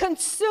is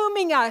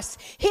consuming us.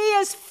 He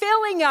is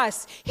filling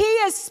us. He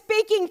is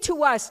speaking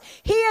to us.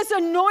 He is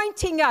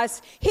anointing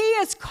us. He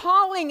is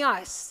calling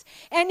us.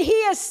 And he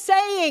is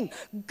saying,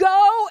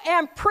 go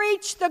and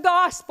preach the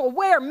gospel.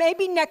 Where?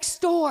 Maybe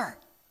next door.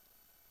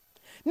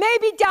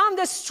 Maybe down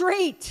the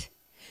street.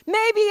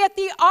 Maybe at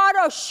the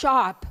auto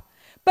shop.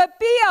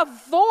 But be a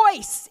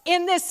voice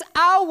in this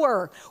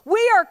hour.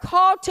 We are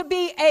called to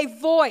be a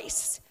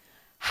voice.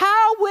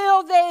 How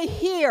will they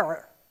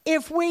hear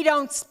if we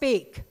don't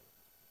speak?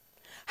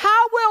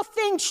 How will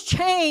things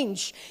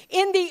change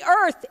in the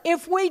earth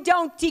if we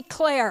don't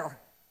declare?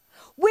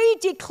 We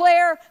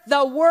declare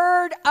the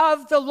word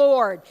of the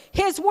Lord.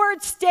 His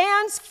word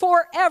stands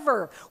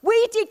forever.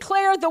 We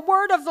declare the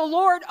word of the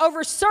Lord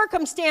over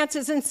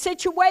circumstances and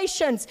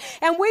situations,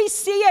 and we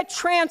see it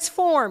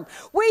transform.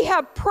 We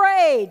have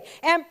prayed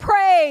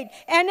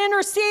and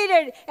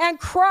interceded and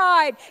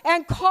cried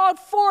and called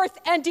forth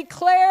and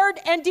declared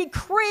and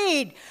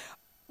decreed.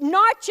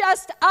 Not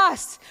just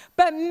us,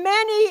 but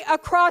many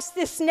across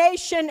this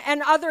nation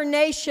and other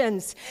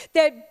nations,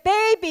 that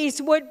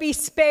babies would be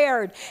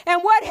spared.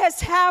 And what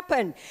has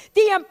happened?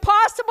 The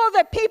impossible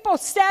that people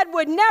said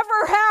would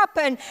never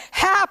happen,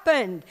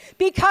 happened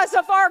because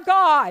of our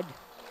God.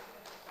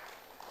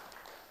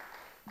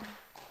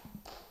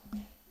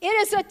 It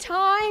is a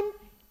time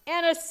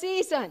and a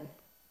season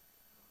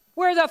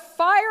where the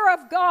fire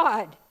of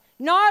God,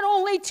 not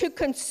only to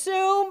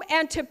consume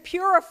and to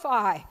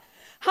purify.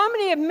 How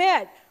many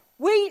admit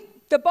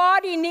the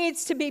body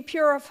needs to be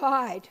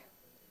purified?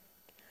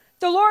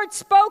 The Lord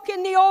spoke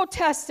in the Old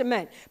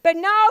Testament, but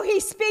now he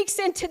speaks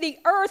into the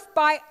earth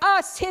by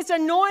us, his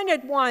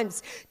anointed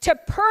ones, to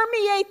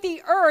permeate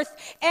the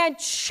earth and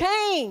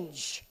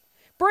change,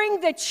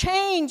 bring the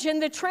change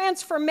and the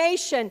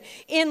transformation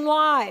in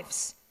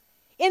lives.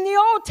 In the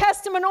Old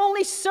Testament,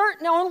 only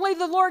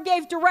the Lord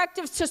gave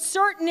directives to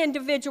certain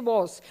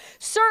individuals,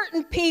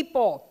 certain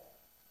people.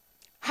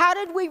 How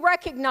did we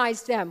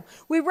recognize them?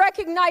 We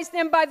recognized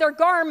them by their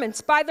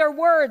garments, by their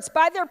words,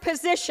 by their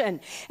position.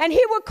 And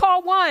he would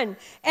call one.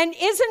 And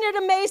isn't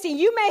it amazing?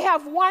 You may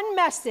have one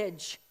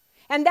message,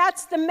 and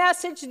that's the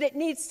message that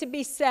needs to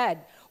be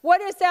said. What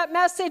is that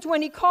message?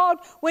 When he called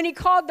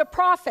the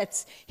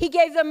prophets, he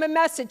gave them a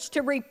message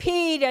to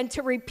repeat and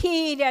to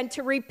repeat and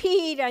to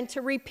repeat and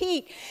to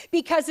repeat,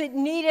 because it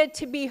needed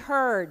to be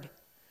heard.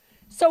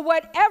 So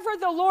whatever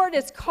the Lord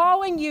is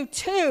calling you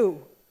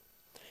to,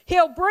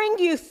 he'll bring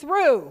you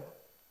through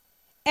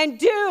and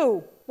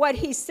do what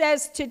he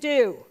says to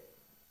do.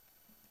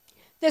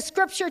 The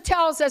scripture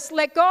tells us,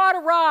 let God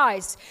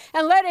arise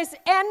and let his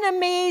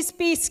enemies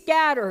be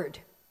scattered.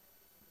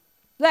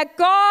 Let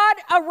God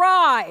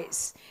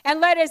arise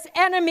and let his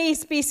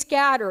enemies be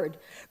scattered.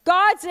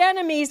 God's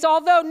enemies,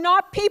 although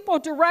not people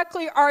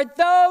directly, are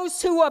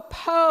those who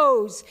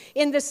oppose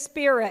in the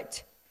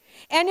spirit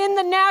and in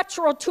the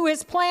natural to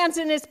his plans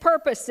and his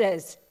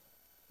purposes.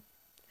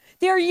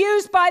 They're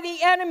used by the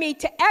enemy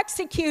to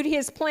execute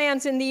his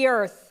plans in the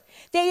earth.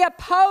 They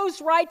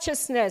oppose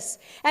righteousness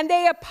and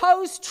they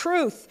oppose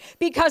truth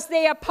because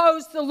they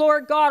oppose the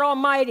Lord God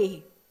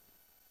Almighty.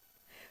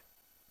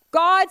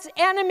 God's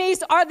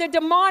enemies are the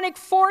demonic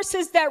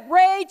forces that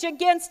rage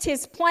against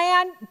his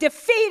plan,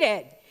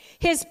 defeated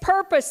his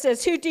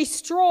purposes, who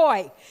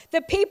destroy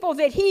the people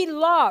that he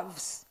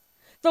loves.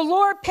 The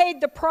Lord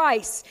paid the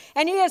price,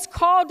 and he has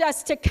called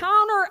us to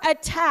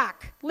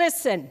counterattack.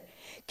 Listen,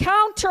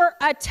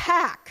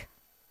 counterattack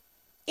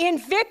in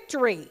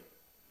victory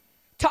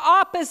to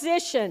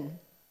opposition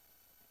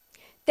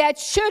that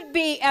should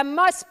be and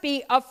must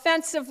be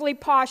offensively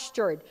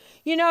postured.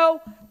 You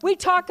know, we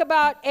talk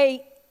about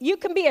you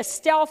can be a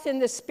stealth in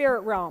the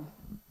spirit realm.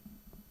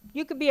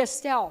 You could be a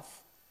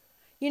stealth.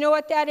 You know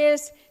what that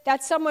is?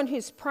 That's someone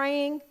who's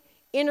praying,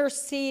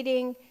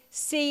 interceding,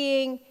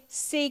 seeing,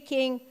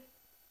 seeking,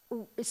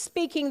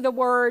 speaking the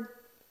word.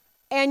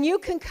 And you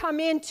can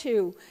come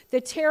into the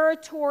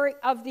territory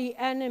of the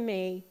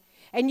enemy,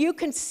 and you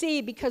can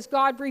see, because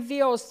God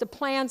reveals the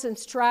plans and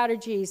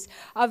strategies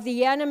of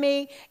the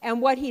enemy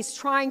and what he's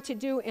trying to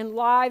do in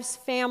lives,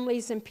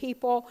 families, and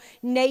people,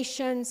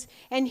 nations,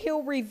 and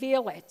he'll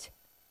reveal it.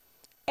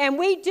 And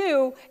we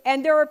do,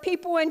 and there are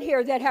people in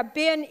here that have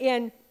been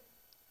in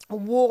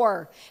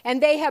war,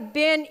 and they have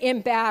been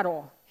in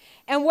battle.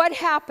 And what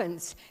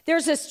happens?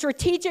 There's a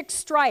strategic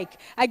strike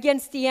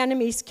against the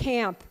enemy's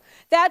camp.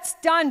 That's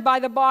done by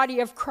the body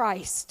of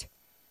Christ.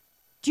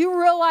 Do you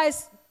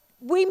realize?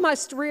 We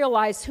must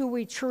realize who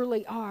we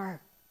truly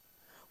are.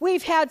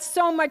 We've had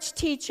so much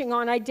teaching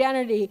on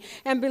identity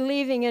and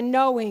believing and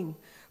knowing,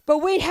 but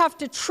we have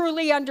to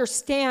truly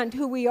understand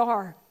who we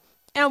are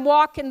and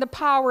walk in the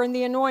power and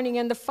the anointing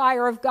and the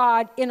fire of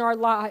God in our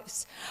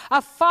lives.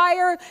 A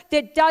fire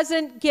that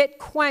doesn't get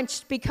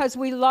quenched because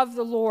we love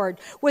the Lord.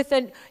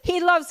 He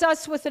loves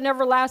us with an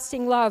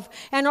everlasting love,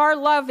 and our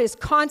love is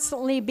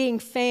constantly being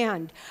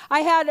fanned. I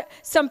had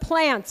some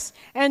plants,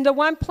 and the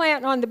one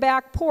plant on the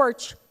back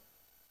porch,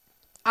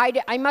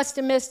 I must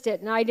have missed it,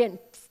 and I didn't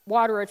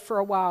water it for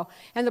a while,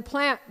 and the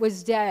plant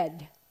was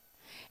dead.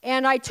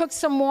 And I took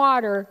some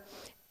water,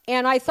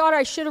 and I thought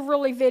I should have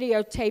really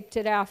videotaped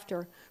it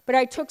after. But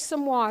I took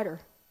some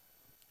water,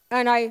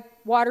 and I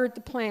watered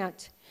the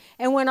plant.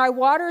 And when I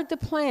watered the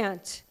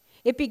plant,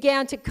 it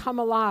began to come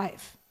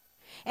alive.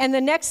 And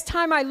the next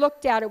time I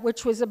looked at it,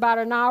 which was about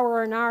an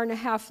hour and a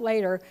half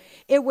later,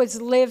 it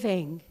was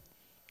living.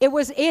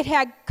 It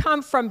had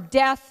come from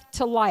death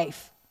to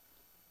life.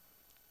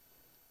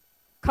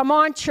 Come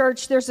on,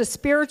 church, there's a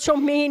spiritual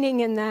meaning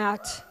in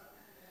that.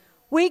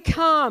 We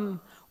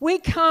come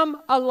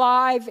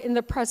alive in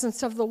the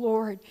presence of the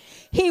Lord.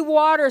 He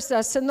waters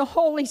us, and the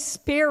Holy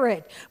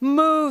Spirit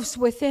moves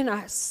within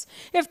us.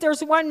 If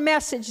there's one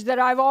message that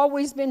I've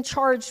always been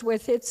charged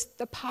with, it's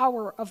the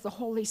power of the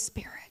Holy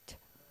Spirit.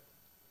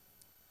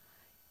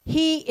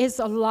 He is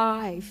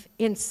alive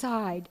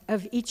inside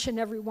of each and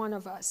every one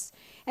of us,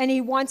 and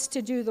he wants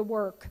to do the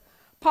work.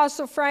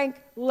 Apostle Frank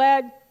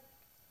led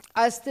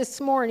us this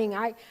morning.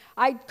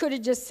 I could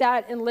have just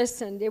sat and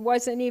listened. It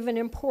wasn't even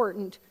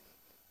important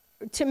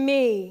to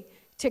me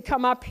to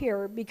come up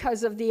here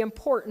because of the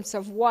importance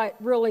of what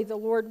really the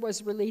Lord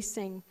was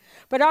releasing.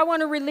 But I want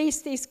to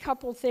release these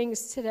couple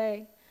things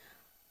today.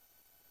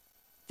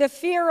 The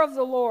fear of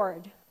the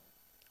Lord.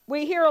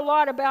 We hear a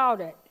lot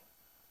about it.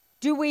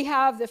 Do we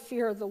have the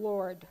fear of the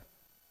Lord?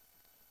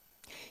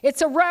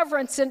 It's a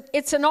reverence, and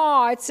it's an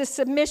awe, it's a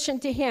submission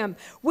to him.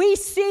 We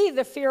see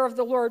the fear of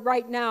the Lord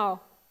right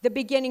now, the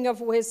beginning of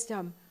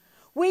wisdom.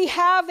 We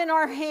have in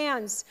our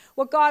hands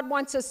what God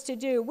wants us to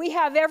do. We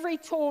have every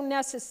tool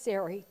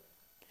necessary.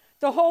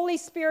 The Holy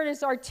Spirit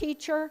is our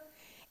teacher,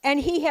 and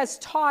he has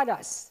taught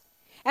us.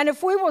 And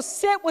if we will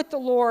sit with the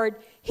Lord,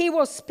 he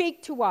will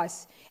speak to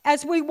us.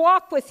 As we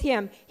walk with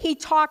him, he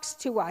talks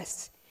to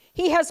us.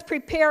 He has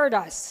prepared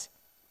us.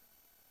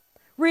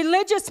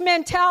 Religious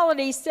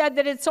mentality said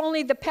that it's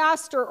only the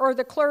pastor or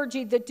the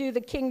clergy that do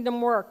the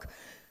kingdom work.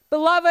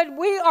 Beloved,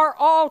 we are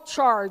all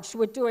charged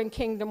with doing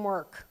kingdom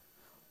work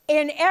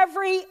in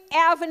every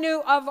avenue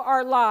of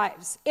our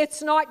lives.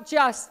 It's not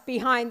just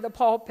behind the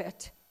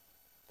pulpit.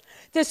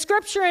 The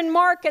scripture in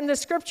Mark and the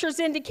scriptures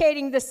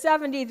indicating the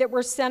 70 that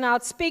were sent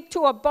out speak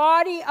to a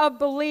body of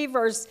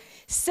believers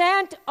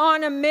sent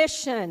on a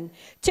mission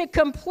to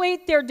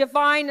complete their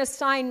divine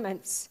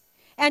assignments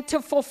and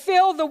to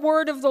fulfill the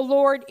word of the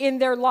Lord in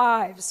their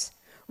lives,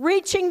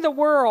 reaching the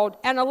world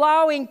and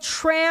allowing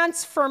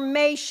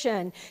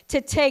transformation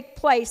to take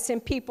place in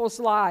people's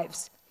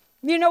lives.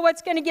 You know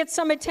what's going to get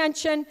some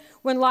attention?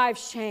 When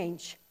lives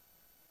change.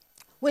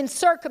 When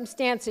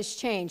circumstances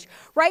change.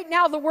 Right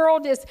now the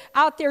world is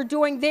out there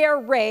doing their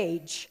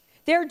rage,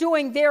 They're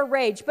doing their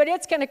rage, but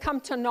it's going to come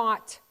to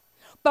naught.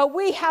 But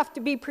we have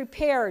to be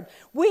prepared.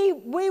 We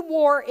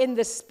war in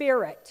the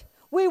spirit.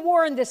 We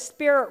war in the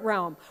spirit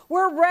realm.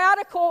 We're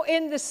radical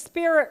in the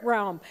spirit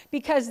realm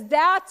because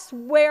that's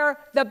where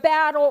the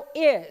battle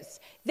is.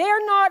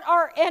 They're not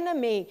our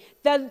enemy.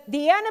 The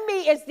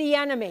enemy is the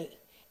enemy.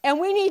 And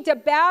we need to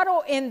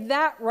battle in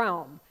that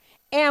realm.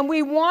 And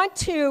we want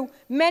to,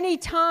 many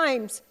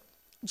times,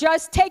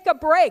 just take a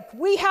break.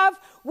 We have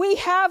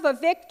a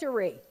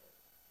victory.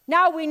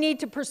 Now we need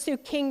to pursue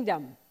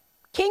kingdom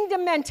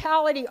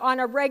mentality on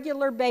a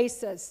regular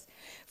basis.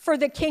 For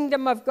the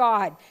kingdom of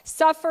God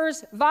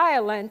suffers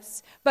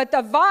violence, but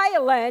the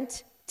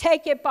violent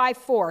take it by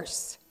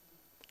force.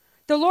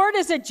 The Lord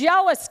is a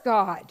jealous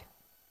God.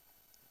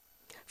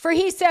 For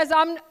he says,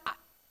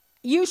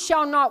 you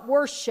shall not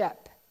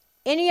worship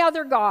any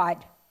other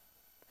God.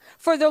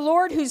 For the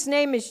Lord, whose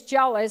name is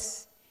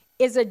jealous,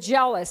 is a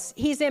jealous.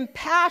 He's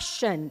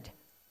impassioned.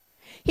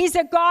 He's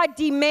a God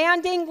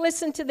demanding,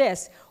 listen to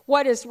this,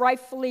 what is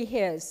rightfully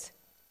his.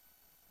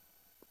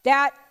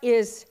 That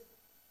is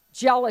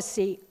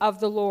jealousy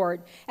of the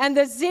Lord. And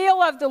the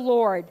zeal of the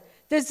Lord,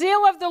 the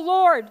zeal of the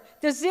Lord,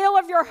 the zeal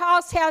of your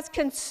house has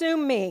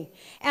consumed me.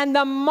 And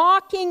the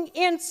mocking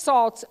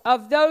insults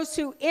of those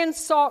who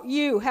insult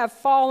you have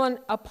fallen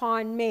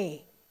upon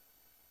me.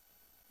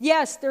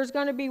 Yes, there's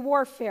going to be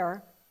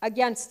warfare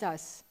against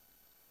us.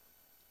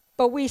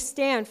 But we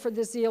stand for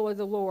the zeal of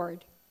the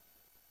Lord.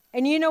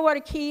 And you know what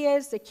a key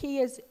is? The key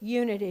is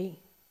unity.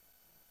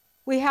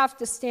 We have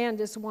to stand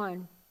as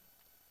one.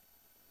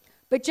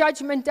 But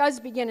judgment does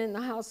begin in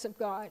the house of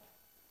God.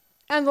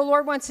 And the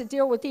Lord wants to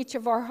deal with each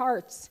of our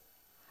hearts.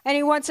 And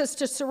he wants us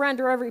to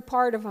surrender every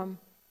part of them.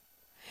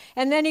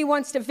 And then he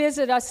wants to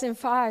visit us in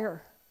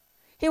fire.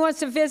 He wants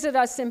to visit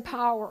us in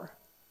power.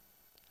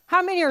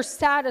 How many are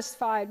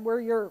satisfied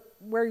where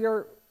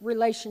your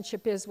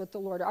relationship is with the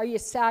Lord? Are you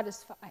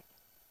satisfied?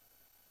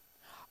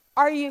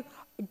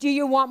 Do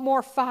you want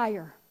more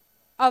fire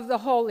of the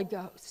Holy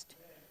Ghost?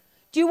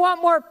 Do you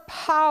want more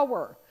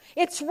power?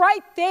 It's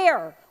right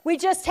there. We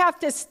just have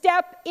to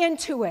step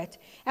into it.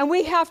 And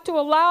we have to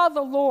allow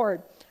the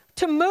Lord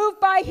to move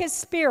by his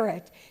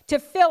Spirit to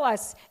fill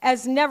us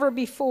as never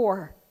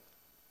before.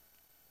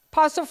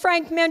 Apostle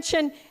Frank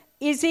mentioned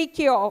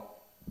Ezekiel,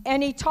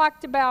 and he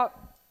talked about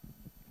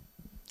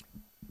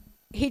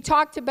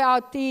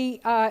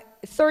the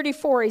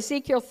 34,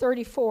 Ezekiel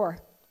 34.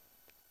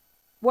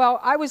 Well,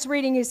 I was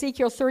reading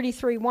Ezekiel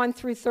 33, 1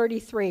 through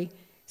 33.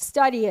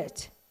 Study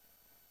it.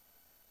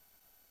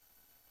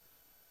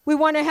 We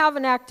want to have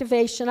an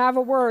activation. I have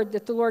a word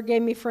that the Lord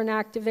gave me for an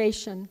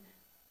activation.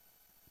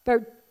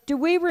 But do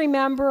we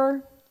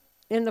remember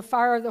in the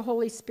fire of the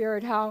Holy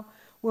Spirit how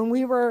when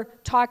we were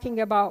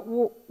talking about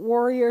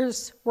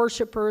warriors,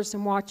 worshipers,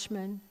 and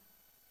watchmen?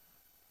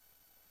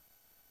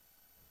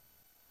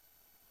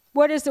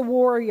 What is a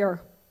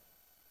warrior?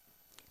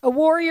 A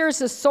warrior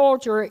is a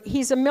soldier.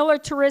 He's a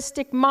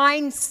militaristic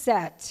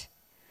mindset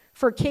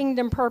for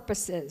kingdom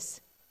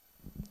purposes.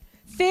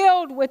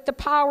 Filled with the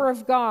power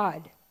of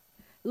God.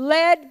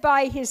 Led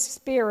by his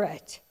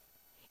Spirit,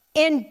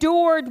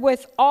 endued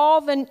with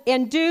all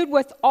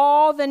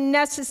the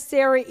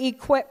necessary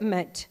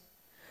equipment,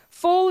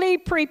 fully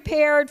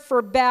prepared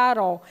for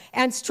battle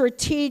and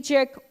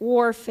strategic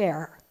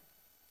warfare.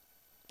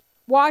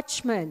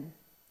 Watchmen.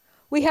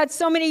 We had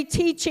so many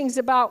teachings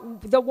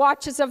about the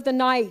watches of the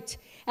night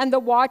and the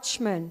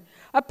watchman.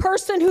 A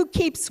person who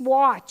keeps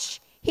watch,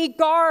 he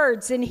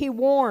guards and he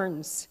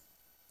warns.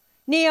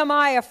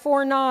 Nehemiah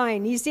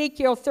 4:9,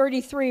 Ezekiel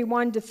 33,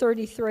 1 to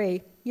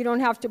 33. You don't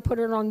have to put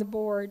it on the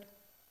board.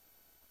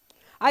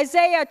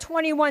 Isaiah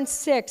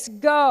 21:6,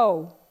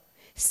 go,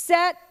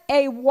 set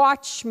a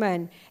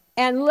watchman,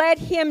 and let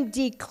him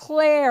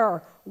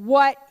declare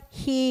what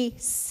he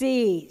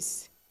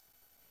sees.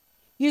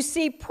 You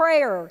see,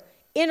 prayer,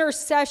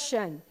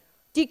 intercession,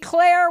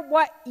 declare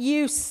what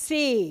you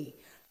see.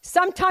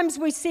 Sometimes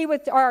we see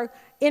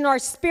in our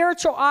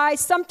spiritual eyes.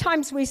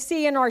 Sometimes we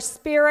see in our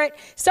spirit.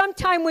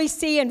 Sometimes we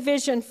see in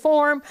vision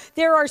form.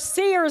 There are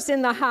seers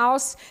in the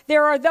house.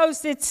 There are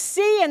those that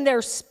see in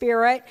their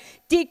spirit.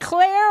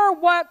 Declare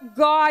what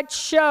God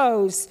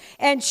shows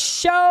and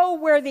show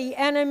where the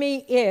enemy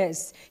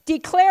is.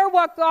 Declare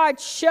what God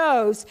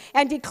shows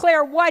and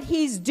declare what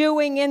he's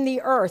doing in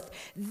the earth.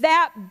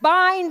 That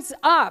binds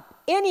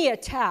up any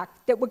attack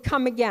that would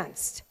come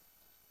against.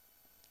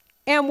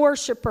 And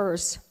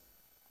worshipers.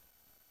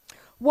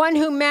 One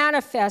who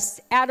manifests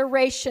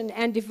adoration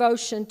and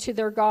devotion to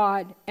their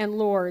God and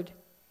Lord.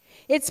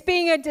 It's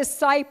being a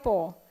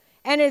disciple,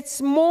 and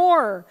it's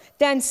more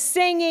than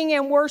singing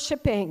and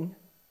worshiping.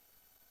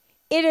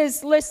 It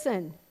is,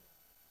 listen,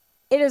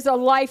 it is a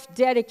life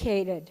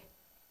dedicated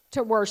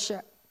to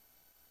worship.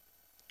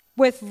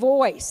 With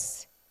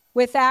voice,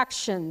 with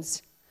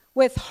actions,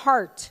 with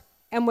heart,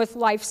 and with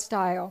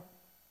lifestyle.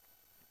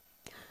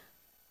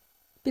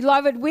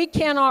 Beloved, we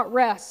cannot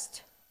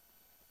rest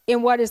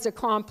in what is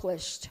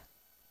accomplished.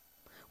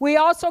 We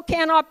also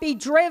cannot be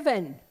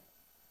driven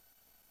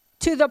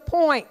to the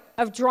point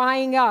of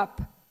drying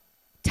up,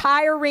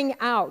 tiring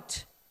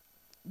out,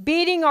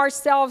 beating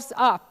ourselves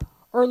up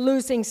or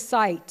losing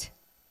sight.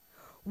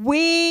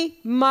 We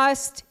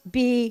must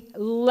be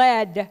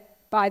led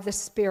by the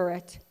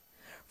Spirit.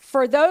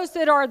 For those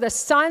that are the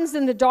sons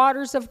and the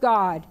daughters of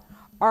God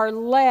are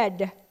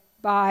led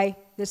by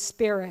the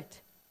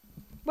Spirit.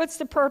 What's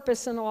the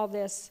purpose in all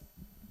this?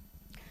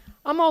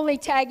 I'm only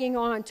tagging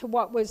on to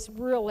what was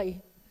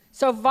really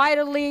so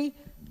vitally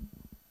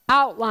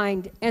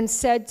outlined and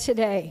said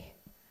today.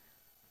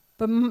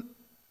 But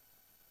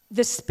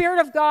the Spirit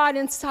of God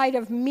inside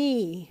of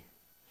me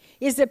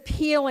is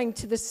appealing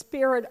to the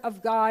Spirit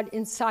of God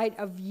inside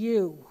of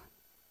you.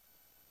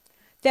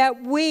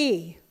 That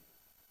we,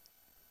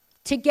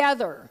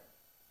 together,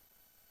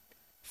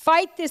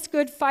 fight this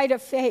good fight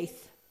of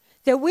faith.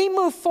 That we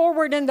move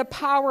forward in the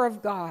power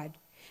of God.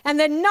 And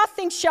that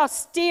nothing shall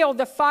steal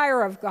the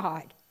fire of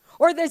God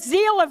or the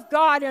zeal of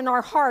God in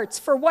our hearts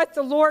for what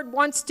the Lord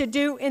wants to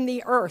do in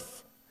the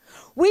earth.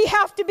 We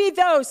have to be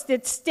those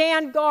that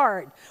stand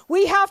guard.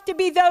 We have to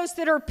be those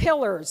that are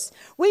pillars.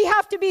 We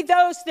have to be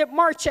those that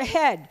march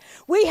ahead.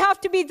 We have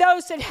to be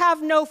those that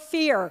have no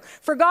fear.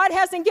 For God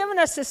hasn't given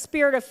us a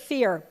spirit of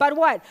fear, but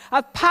what?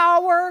 Of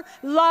power,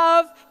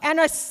 love, and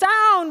a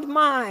sound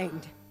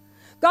mind.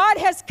 God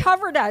has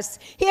covered us.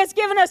 He has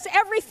given us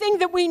everything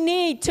that we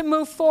need to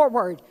move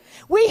forward.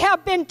 We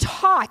have been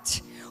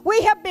taught.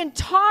 We have been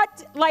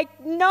taught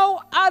like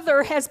no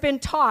other has been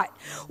taught.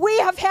 We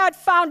have had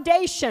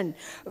foundation,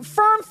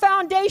 firm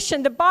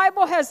foundation. The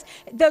Bible has,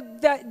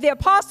 the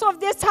apostle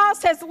of this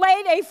house has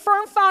laid a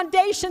firm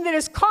foundation that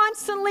is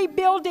constantly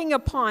building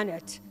upon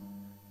it.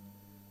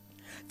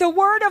 The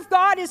Word of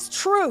God is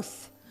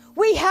truth.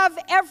 We have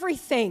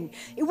everything.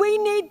 We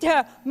need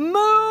to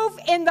move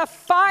in the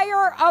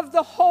fire of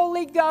the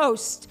Holy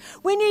Ghost.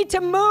 We need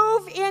to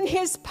move in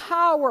His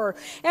power.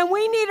 And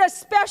we need a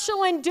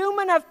special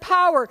endowment of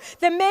power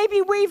that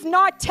maybe we've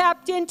not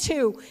tapped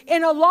into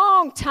in a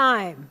long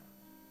time.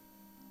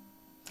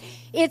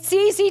 It's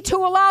easy to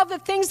allow the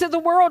things of the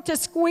world to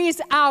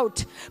squeeze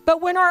out.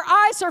 But when our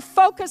eyes are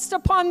focused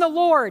upon the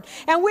Lord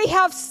and we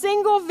have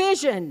single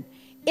vision,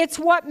 it's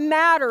what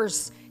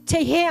matters to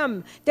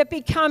Him that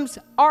becomes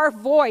our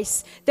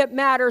voice that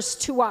matters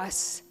to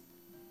us.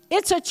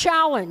 It's a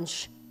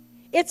challenge.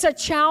 It's a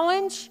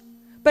challenge,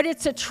 but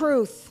it's a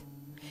truth.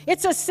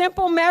 It's a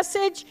simple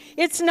message.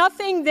 It's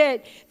nothing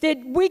that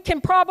we can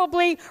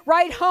probably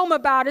write home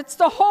about. It's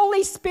the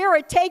Holy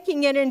Spirit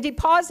taking it and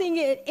depositing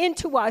it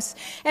into us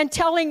and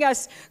telling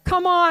us,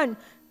 come on,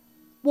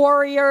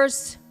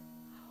 warriors,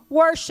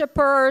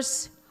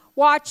 worshipers,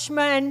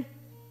 watchmen,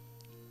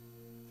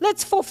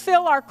 let's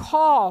fulfill our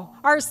call,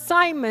 our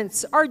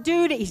assignments, our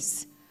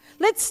duties.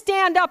 Let's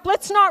stand up.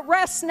 Let's not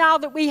rest now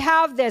that we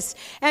have this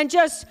and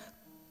just,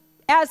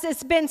 as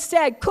it's been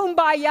said,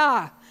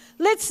 kumbaya.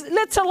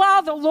 Let's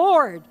allow the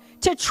Lord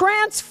to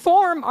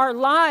transform our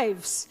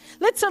lives.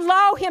 Let's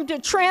allow Him to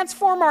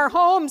transform our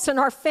homes and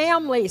our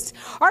families,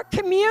 our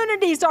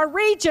communities, our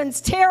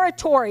regions,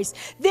 territories,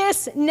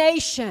 this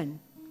nation.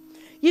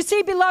 You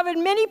see, beloved,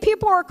 many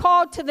people are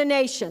called to the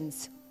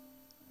nations,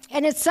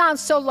 and it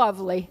sounds so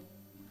lovely.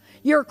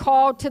 You're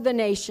called to the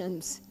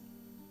nations.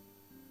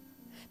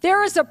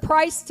 There is a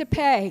price to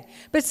pay,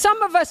 but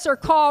some of us are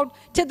called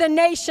to the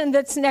nation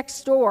that's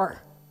next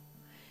door.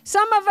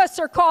 Some of us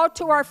are called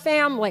to our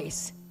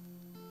families.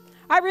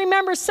 I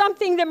remember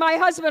something that my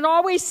husband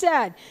always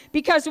said,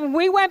 because when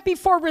we went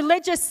before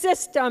religious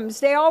systems,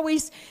 they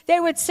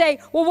would say,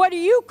 well, what are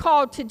you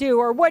called to do?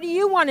 Or what do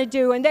you want to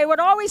do? And they would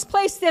always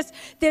place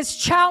this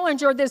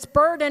challenge or this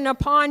burden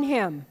upon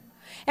him.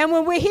 And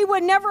he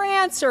would never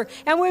answer,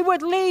 and we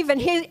would leave,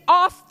 and he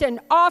often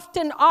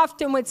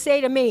would say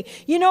to me,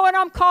 you know what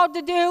I'm called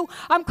to do?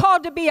 I'm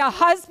called to be a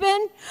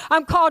husband.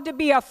 I'm called to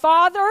be a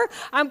father.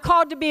 I'm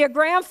called to be a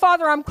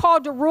grandfather. I'm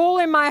called to rule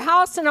in my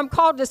house, and I'm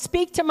called to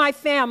speak to my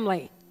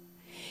family.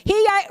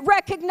 He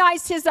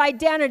recognized his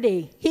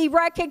identity. He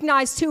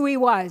recognized who he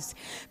was.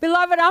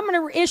 Beloved, I'm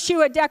going to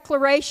issue a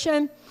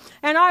declaration.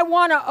 And I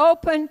want to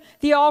open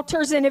the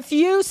altars. And if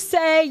you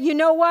say, you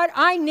know what,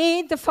 I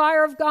need the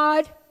fire of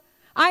God.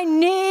 I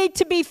need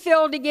to be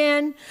filled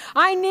again.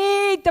 I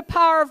need the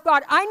power of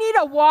God. I need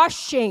a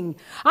washing.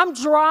 I'm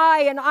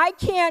dry and I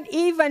can't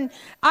even,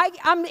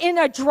 I'm in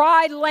a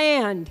dry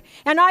land.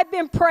 And I've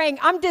been praying.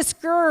 I'm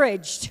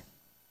discouraged.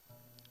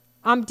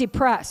 I'm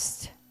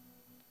depressed.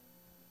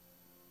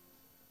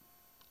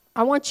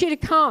 I want you to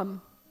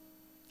come.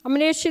 I'm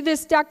going to issue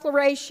this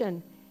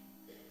declaration.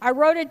 I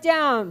wrote it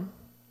down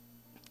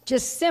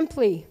just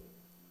simply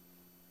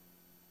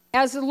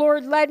as the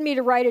Lord led me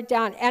to write it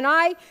down. And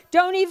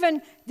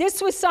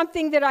this was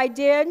something that I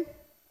did,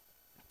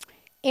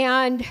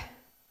 and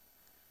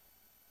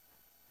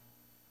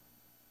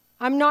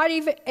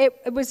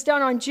it was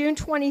done on June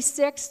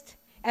 26th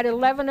at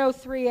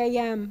 11:03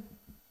 a.m.,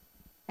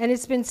 and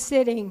it's been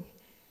sitting,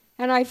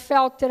 and I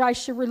felt that I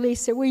should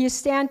release it. Will you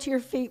stand to your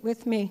feet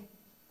with me?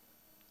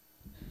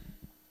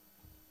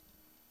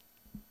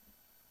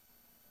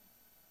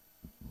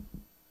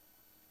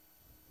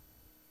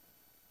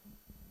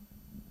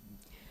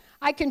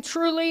 I can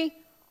truly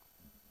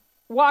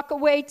walk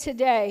away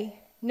today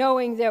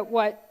knowing that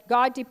what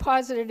God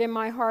deposited in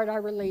my heart, I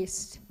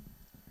released.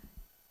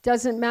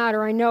 Doesn't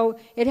matter. I know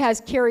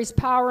it carries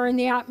power in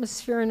the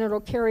atmosphere, and it'll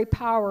carry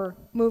power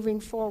moving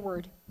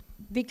forward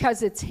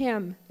because it's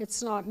Him.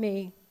 It's not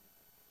me.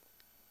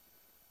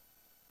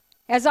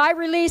 As I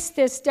release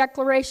this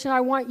declaration,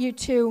 I want you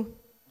to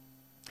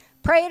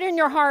pray it in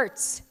your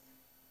hearts.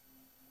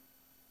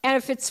 And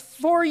if it's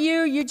for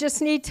you, you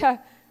just need to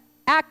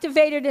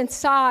activate it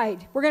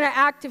inside. We're going to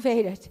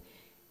activate it.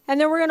 And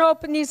then we're going to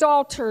open these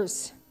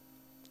altars.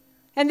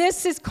 And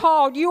this is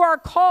called, you are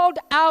called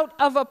out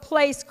of a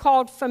place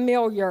called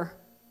familiar.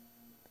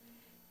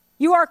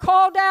 You are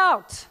called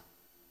out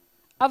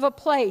of a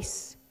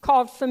place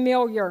called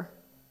familiar.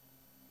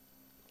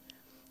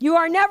 You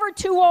are never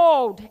too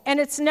old, and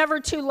it's never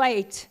too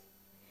late.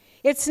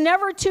 It's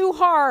never too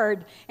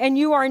hard, and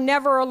you are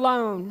never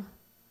alone.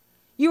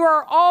 You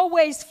are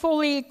always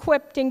fully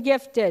equipped and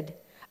gifted,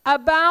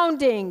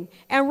 abounding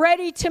and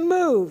ready to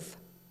move.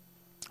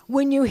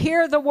 When you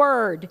hear the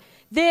word,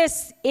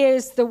 this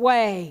is the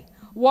way,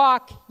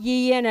 walk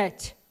ye in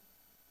it.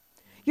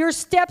 Your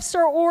steps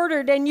are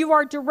ordered and you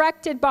are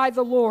directed by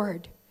the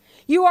Lord.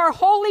 You are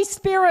Holy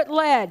Spirit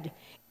led.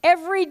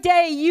 Every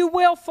day you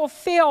will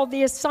fulfill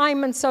the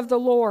assignments of the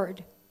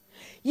Lord.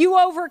 You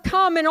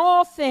overcome in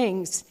all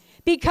things,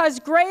 because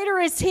greater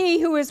is He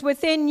who is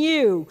within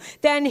you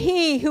than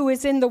he who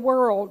is in the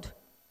world.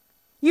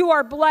 You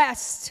are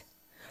blessed,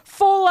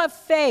 full of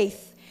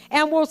faith,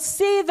 and will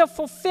see the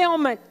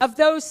fulfillment of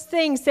those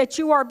things that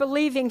you are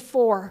believing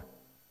for.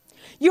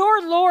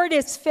 Your Lord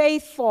is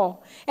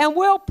faithful and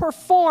will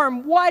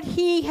perform what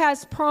He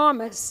has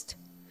promised.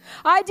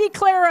 I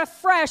declare a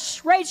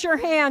fresh, raise your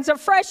hands, a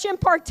fresh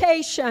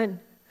impartation,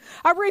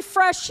 a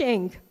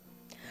refreshing,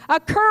 a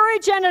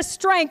courage and a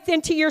strength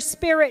into your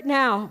spirit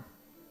now.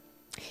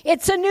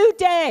 It's a new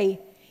day.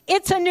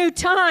 It's a new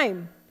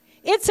time.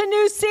 It's a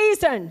new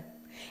season.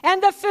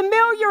 And the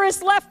familiar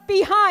is left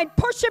behind.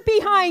 Push it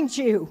behind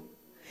you.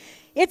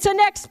 It's an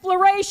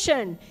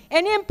exploration,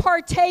 an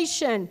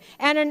impartation,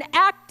 and an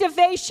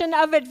activation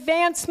of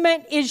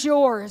advancement is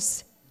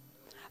yours.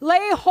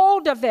 Lay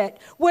hold of it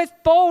with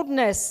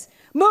boldness,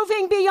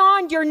 moving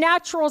beyond your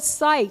natural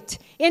sight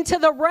into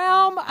the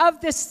realm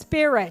of the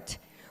Spirit,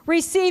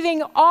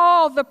 receiving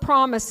all the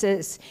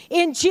promises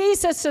in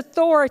Jesus'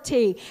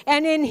 authority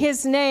and in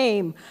His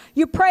name.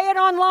 You pray it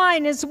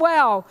online as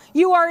well.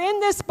 You are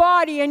in this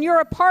body and you're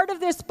a part of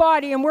this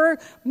body, and we're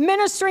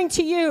ministering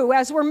to you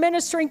as we're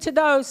ministering to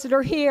those that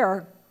are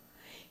here.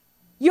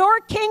 Your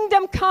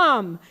kingdom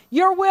come,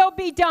 your will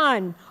be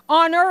done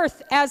on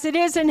earth as it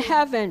is in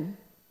heaven.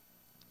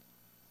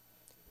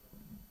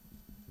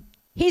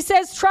 He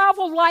says,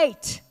 travel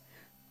light.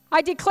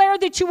 I declare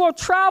that you will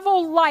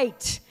travel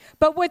light,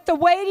 but with the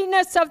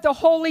weightiness of the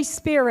Holy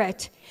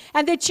Spirit,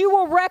 and that you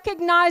will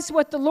recognize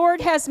what the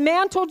Lord has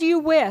mantled you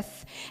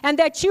with, and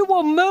that you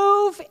will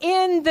move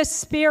in the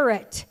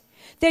Spirit,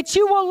 that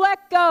you will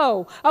let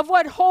go of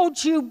what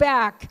holds you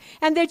back,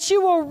 and that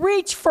you will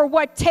reach for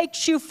what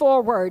takes you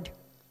forward,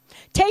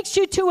 takes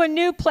you to a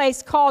new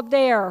place called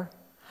there.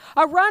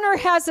 A runner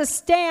has a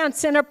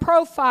stance and a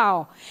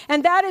profile,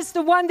 and that is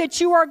the one that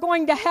you are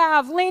going to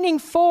have, leaning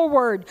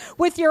forward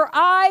with your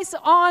eyes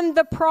on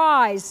the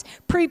prize,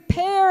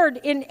 prepared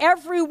in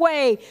every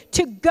way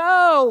to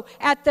go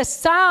at the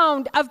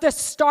sound of the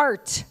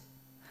start.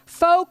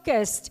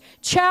 Focused,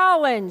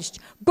 challenged,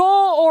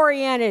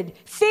 goal-oriented,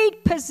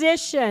 feet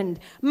positioned,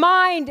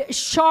 mind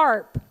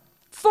sharp,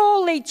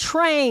 fully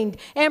trained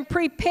and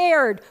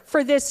prepared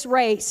for this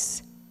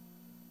race.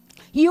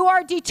 You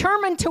are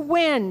determined to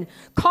win,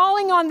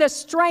 calling on the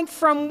strength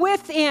from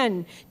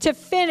within to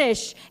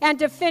finish and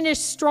to finish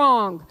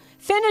strong,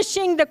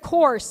 finishing the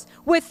course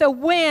with a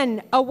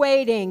win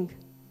awaiting.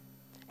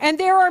 And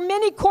there are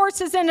many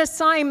courses and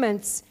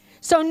assignments,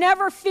 so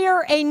never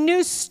fear a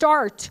new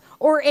start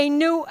or a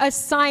new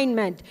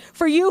assignment,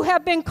 for you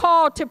have been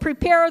called to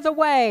prepare the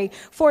way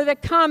for the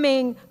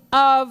coming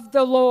of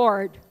the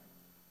Lord.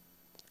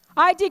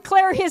 I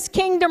declare His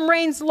kingdom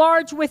reigns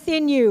large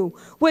within you,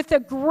 with a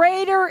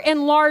greater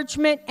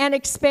enlargement and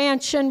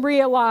expansion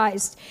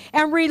realized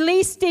and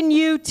released in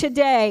you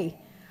today.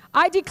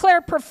 I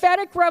declare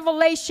prophetic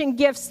revelation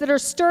gifts that are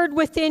stirred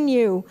within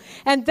you,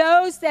 and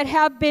those that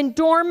have been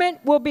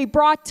dormant will be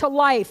brought to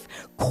life.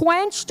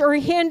 Quenched or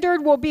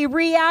hindered will be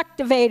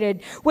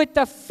reactivated with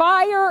the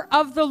fire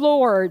of the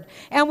Lord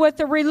and with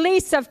the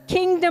release of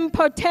kingdom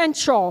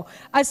potential,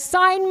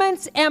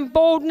 assignments and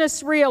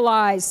boldness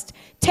realized,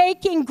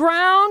 taking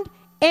ground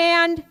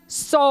and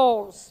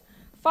souls.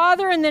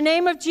 Father, in the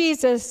name of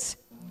Jesus,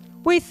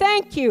 we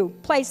thank you.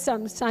 Play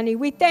something, Sonny.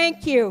 We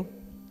thank you.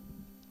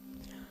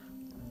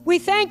 We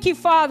thank you,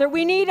 Father.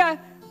 We need a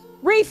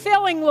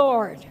refilling,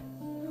 Lord.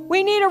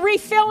 We need a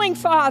refilling,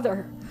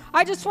 Father.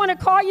 I just want to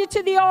call you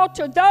to the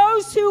altar.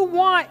 Those who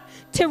want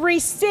to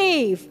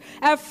receive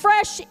a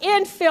fresh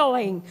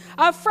infilling,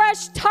 a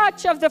fresh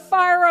touch of the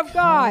fire of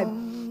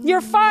God. Your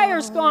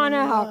fire's gone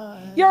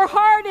out. Your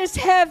heart is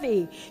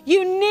heavy.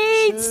 You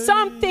need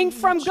something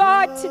from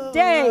God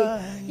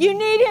today. You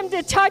need Him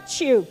to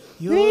touch you.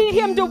 You need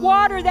Him to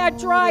water that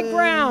dry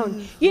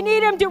ground. You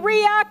need Him to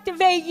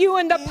reactivate you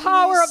in the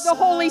power of the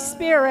Holy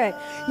Spirit.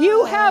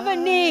 You have a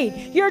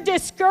need. You're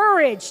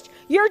discouraged.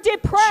 You're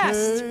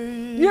depressed.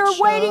 You're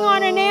waiting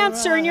on an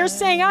answer and you're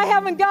saying, I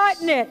haven't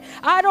gotten it.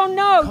 I don't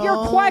know.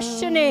 You're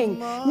questioning.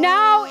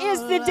 Now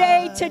is the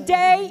day.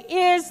 Today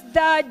is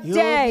the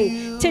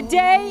day.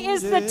 Today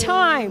is the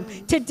time.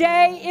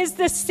 Today is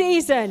the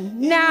season.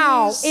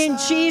 Now, in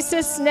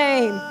Jesus'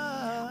 name.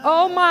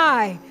 Oh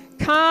my.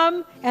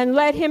 Come and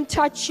let Him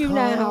touch you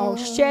now.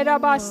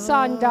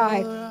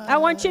 Sherabasandai. I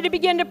want you to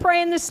begin to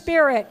pray in the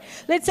Spirit.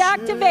 Let's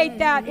activate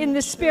that in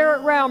the Spirit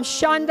realm.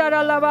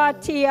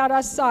 Shandaralabati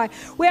arasai.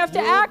 We have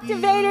to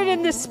activate it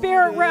in the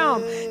Spirit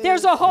realm.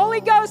 There's a Holy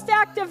Ghost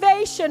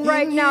activation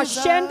right now.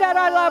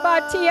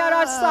 Shandaralabati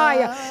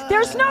arasai.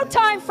 There's no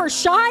time for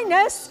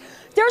shyness.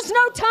 There's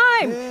no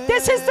time.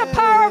 This is the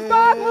power of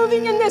God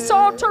moving in this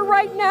altar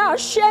right now.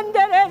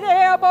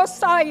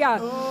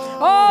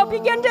 Oh,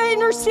 begin to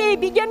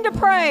intercede. Begin to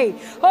pray.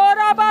 The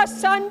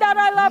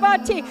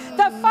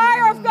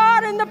fire of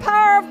God and the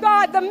power of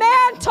God. The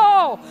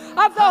mantle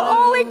of the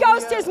Holy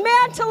Ghost is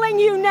mantling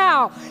you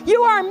now.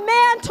 You are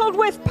mantled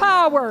with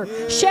power.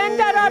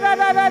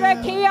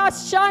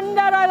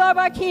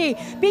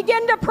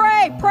 Begin to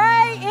pray.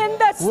 Pray in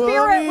the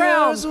Spirit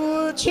realm.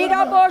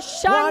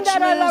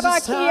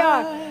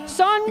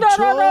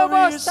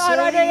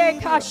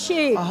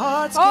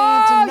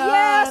 Oh,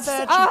 yes.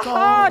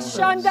 Aha,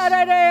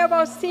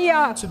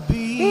 Shandarebosia.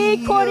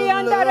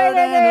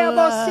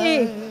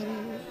 Ikoriandarebosi.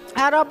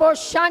 Arabo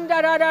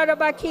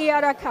Shandarabaki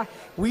Araka.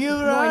 We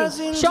are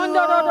rising to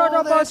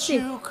all that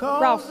you call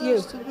Ralph, you.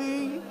 us to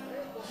be.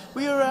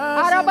 We are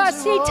rising to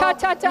all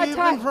we've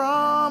been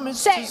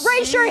promised to see.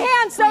 Raise your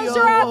hands, those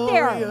are out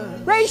there.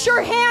 Raise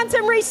your hands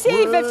and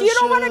receive. If you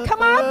don't want to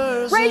come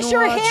up, raise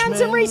your hands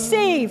and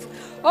receive.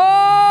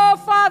 Oh,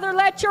 Father,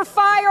 let your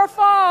fire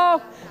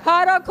fall.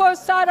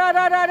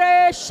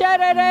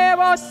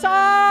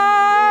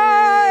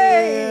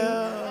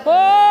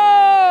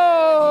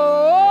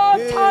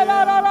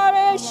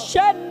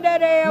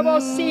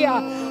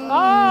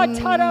 Ah,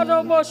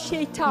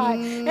 Taramoshita,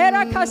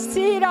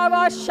 Erakasira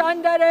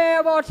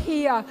Vashandare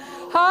Botia,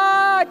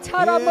 Ah,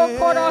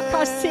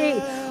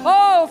 Taramokorakasi.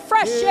 Oh,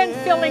 fresh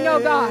infilling, oh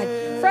God.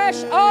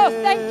 Fresh, oh,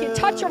 thank you.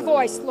 Touch your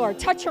voice, Lord.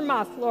 Touch your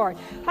mouth, Lord.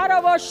 Oh,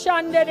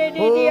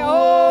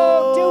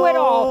 do it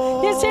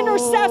all. This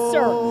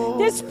intercessor,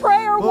 this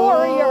prayer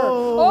warrior,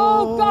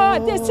 oh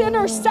God, this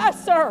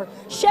intercessor,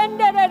 in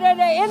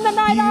the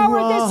night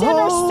hour, this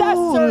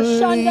intercessor,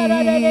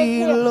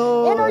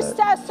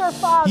 intercessor,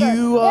 Father,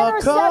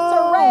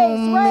 intercessor,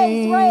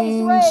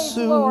 raise,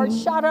 Lord.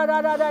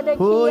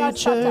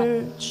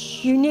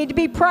 You need to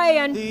be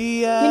praying.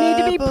 You need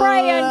to be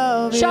praying.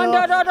 Stir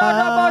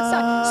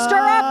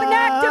up and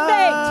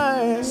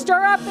activate.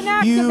 Stir up and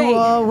activate. You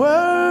are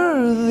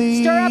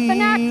worthy. Stir up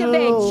and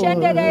activate.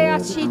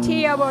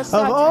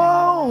 Of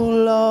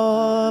all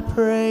our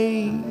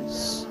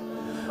praise.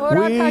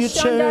 We're your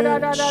church. The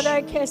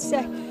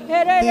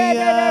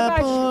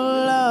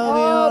apple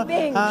of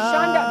your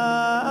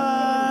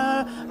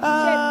eye.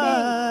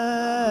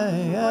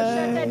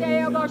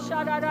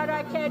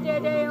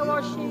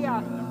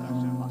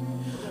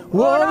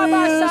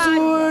 Warriors,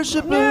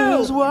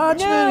 worshipers,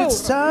 watchmen,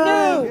 it's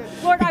time.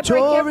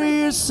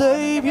 Victorious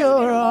Savior,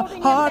 our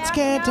hearts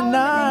can't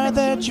deny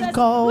that you've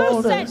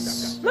called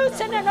us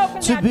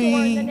to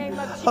be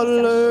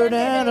alert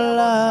and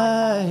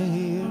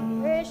alive.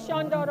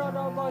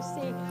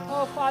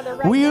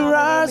 We're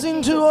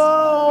rising to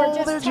all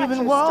that you've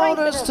been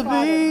wanting us to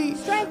be.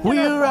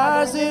 We're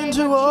rising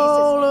to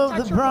all of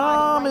the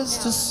promise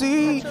to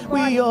see.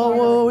 We are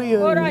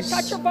warriors,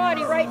 touch your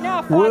body right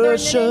now, Father,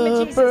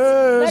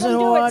 worshipers and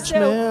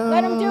watchmen.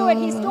 Let him do it.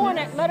 He's doing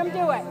it. Let him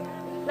do it.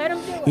 Let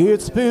him do it.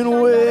 It's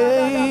been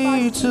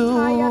way too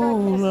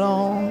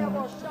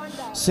long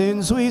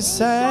since we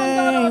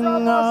sang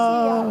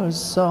our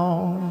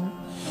song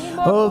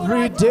of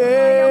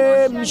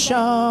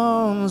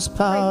redemption's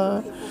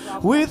power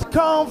with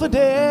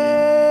confidence.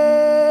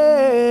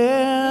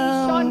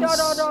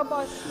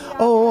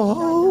 Oh,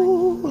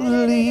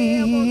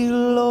 holy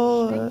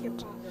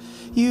Lord,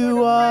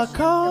 you are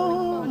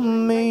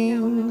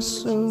coming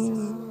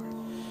soon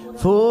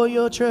for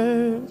your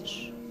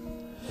church,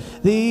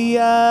 the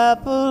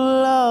apple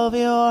of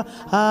your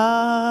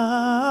eye.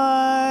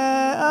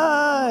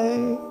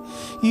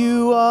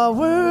 You are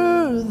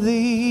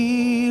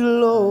worthy,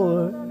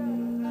 Lord,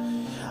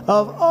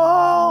 of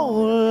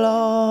all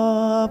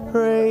our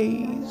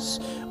praise.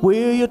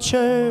 We're your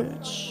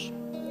church,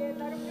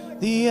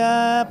 the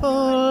apple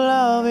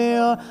of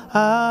your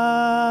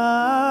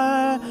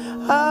eye.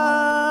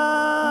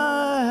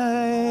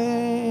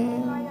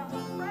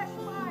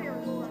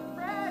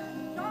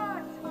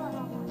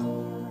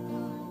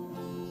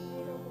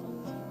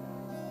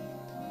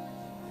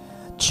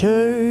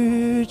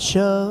 Church,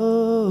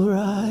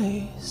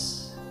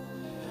 arise,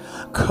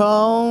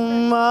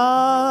 come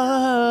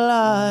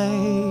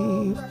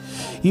alive.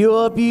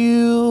 You're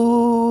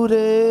beautiful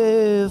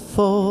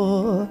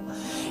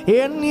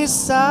in His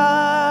sight.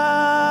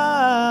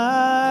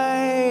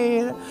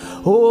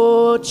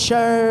 Oh,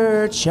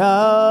 church,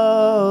 arise.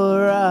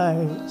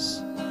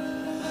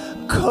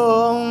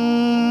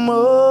 Come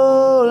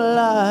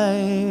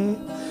alive.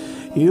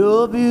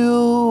 You're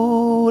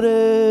beautiful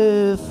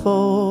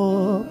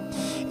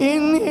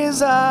in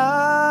His eye.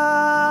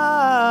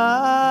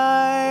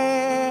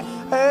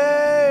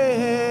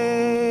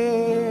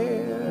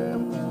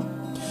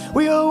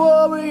 We are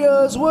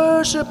warriors,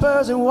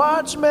 worshipers, and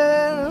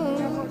watchmen.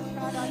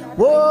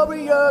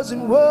 Warriors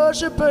and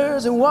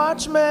worshipers and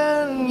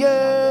watchmen,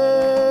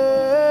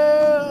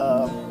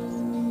 yeah.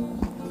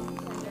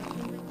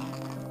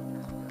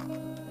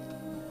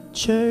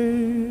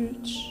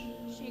 Church,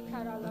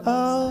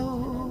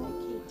 oh,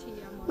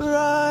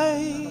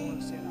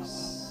 rise.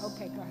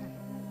 Okay, go ahead.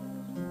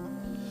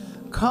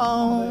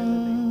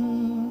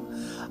 Come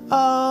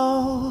alive.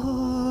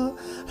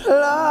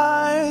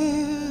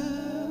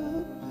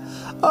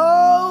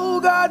 Oh,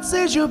 God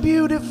says you're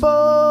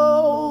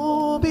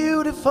beautiful,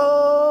 beautiful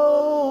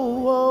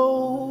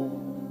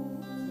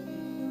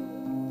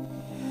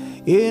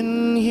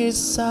in His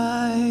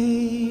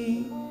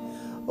sight.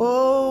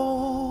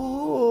 Oh,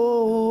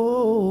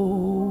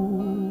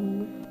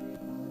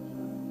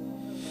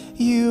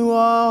 you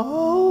are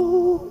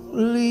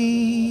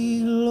holy,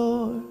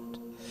 Lord.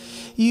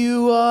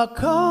 You are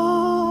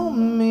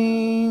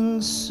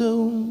coming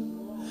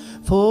soon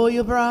for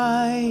your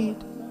bride,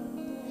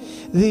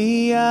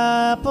 the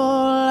apple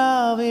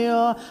of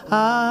your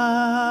eye.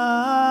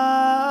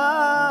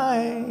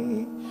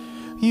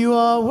 You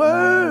are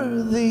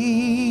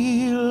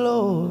worthy,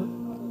 Lord,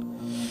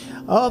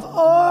 of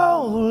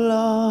all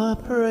our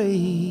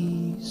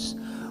praise.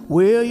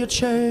 We're your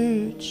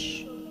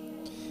church,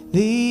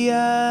 the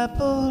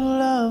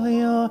apple of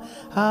your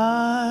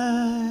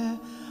eye.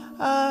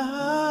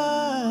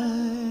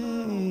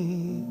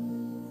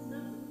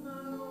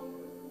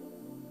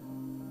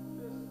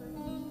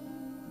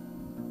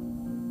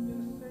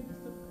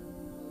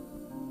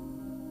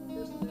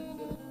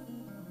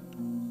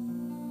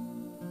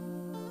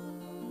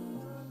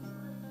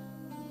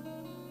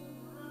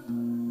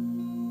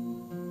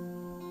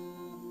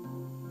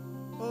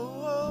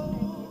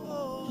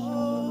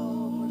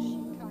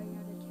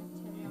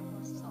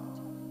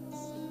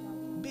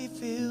 Be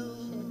filled.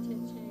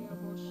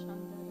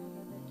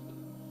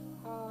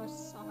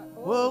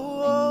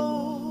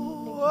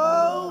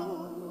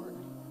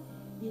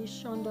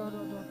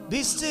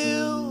 Be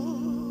still.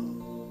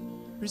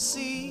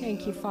 Receive.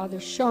 Thank you, Father.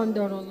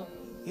 Shondorolo.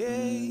 Yeah.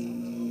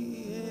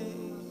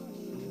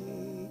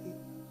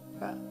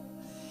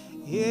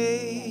 Yeah.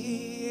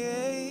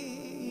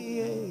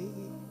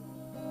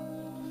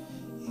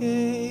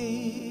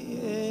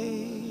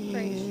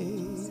 Praise you,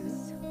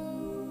 Jesus.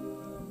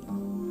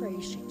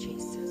 Praise you,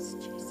 Jesus.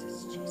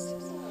 Jesus,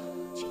 Jesus.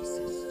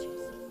 Jesus,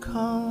 Jesus.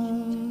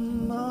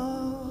 Come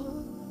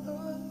on,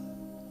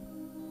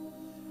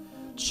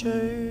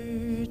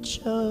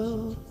 church,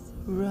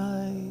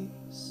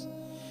 arise.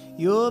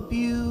 You're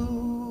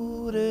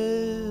beautiful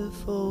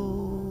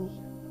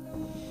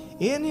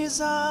in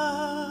His eyes.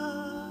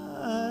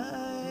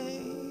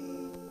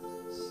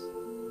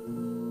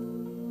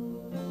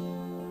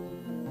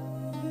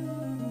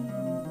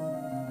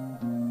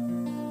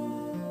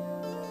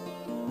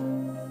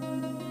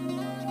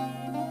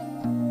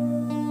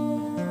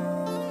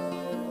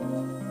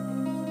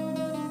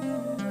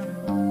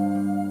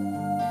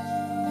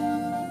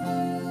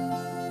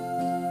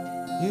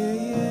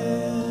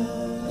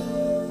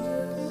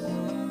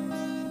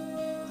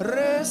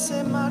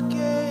 Rese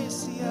make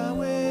sia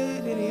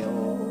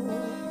werio,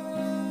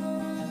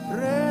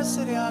 rese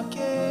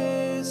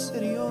ake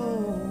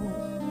serio.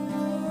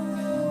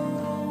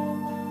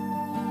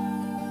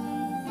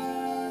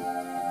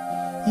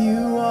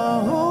 You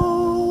are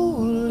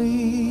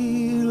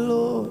holy,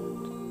 Lord.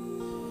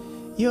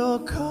 You're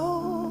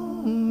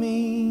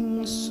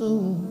coming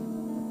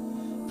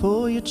soon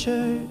for your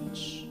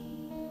church.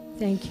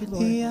 Thank you,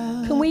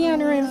 Lord. Can we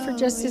enter in for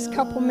just this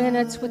couple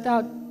minutes with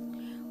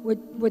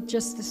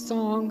just the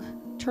song?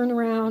 Turn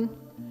around,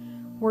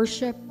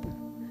 worship.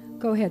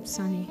 Go ahead,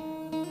 Sonny.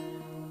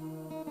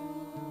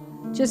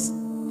 Just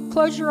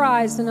close your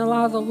eyes and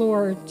allow the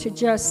Lord to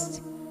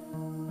just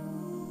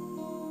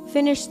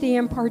finish the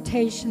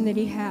impartation that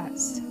He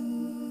has.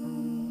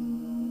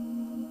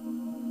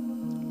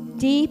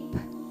 Deep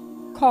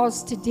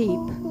calls to deep.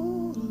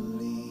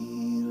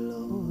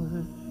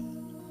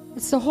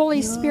 It's the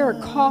Holy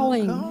Spirit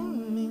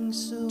calling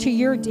to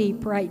your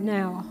deep right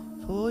now.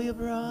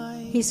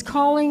 He's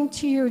calling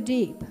to your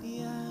deep.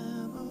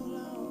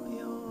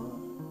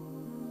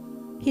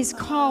 He's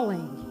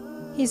calling.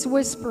 He's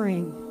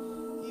whispering.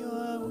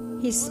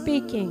 He's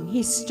speaking.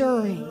 He's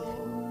stirring.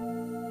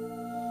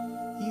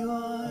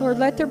 Lord,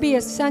 let there be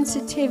a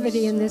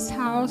sensitivity in this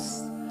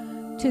house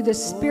to the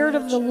Spirit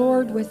of the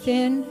Lord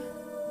within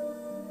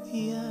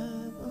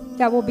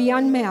that will be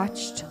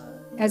unmatched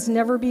as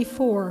never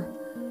before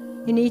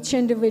in each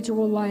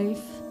individual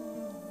life.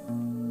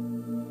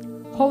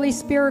 Holy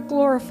Spirit,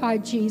 glorify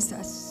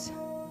Jesus.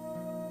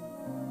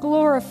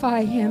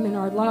 Glorify him in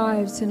our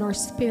lives, in our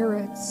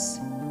spirits.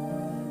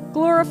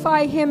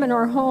 Glorify him in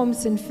our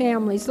homes and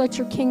families. Let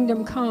your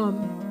kingdom come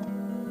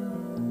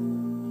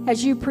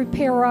as you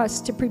prepare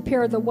us to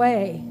prepare the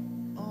way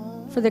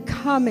for the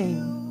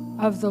coming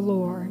of the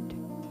Lord.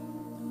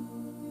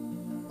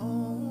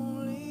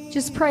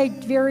 Just pray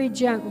very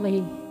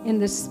gently in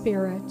the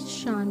Spirit.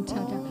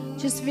 Shantada.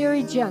 Just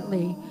very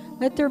gently.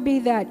 Let there be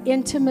that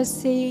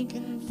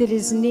intimacy that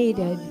is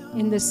needed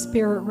in the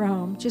spirit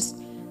realm. Just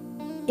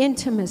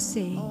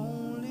intimacy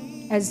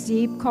as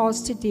deep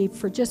calls to deep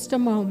for just a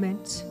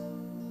moment.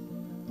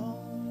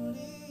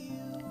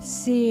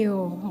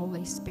 Seal,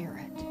 Holy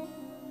Spirit.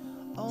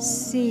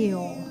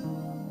 Seal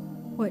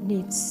what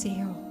needs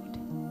sealed.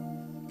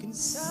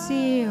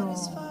 Seal.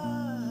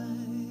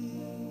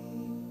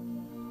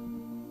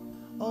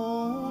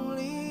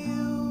 Only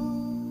you.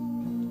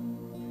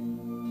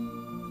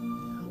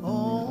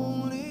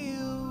 Only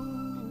you.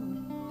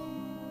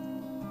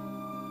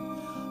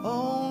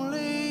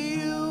 Only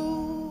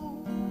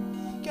you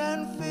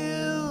can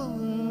fill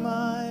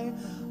my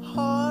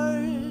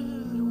heart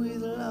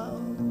with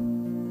love.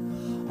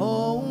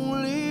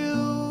 Only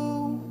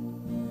you.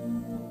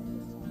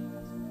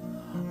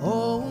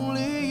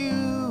 Only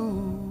you.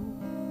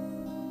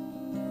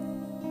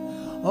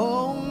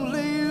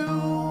 Only you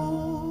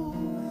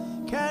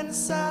can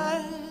satisfy.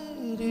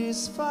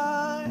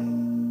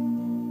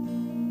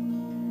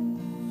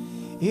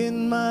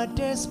 In my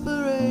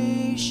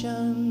desperation,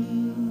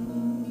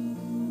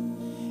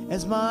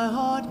 as my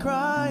heart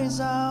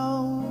cries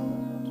out,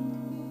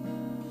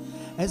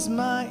 as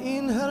my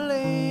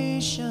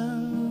inhalation,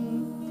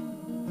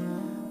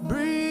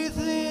 breathe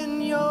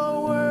in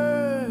your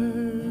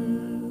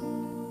word,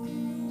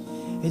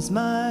 as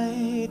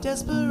my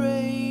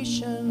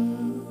desperation,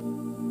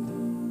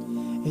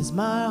 as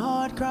my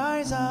heart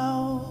cries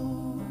out,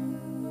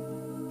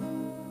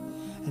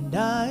 and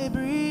I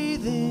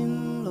breathe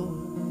in, Lord,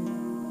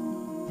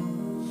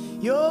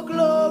 your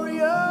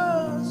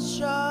glorious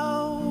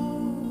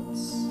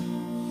shouts,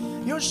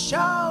 your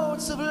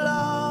shouts of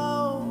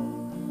love,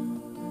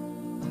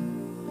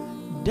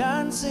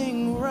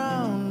 dancing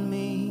round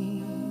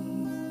me,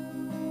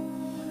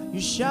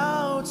 your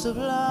shouts of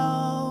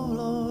love,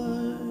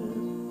 Lord.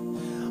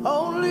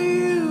 Only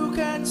you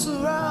can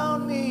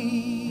surround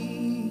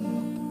me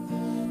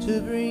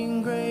to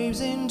bring graves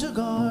into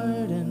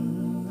gardens,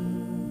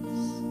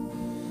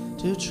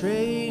 to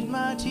trade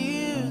my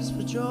tears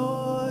for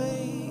joy.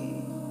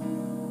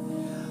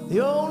 The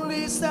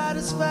only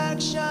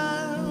satisfaction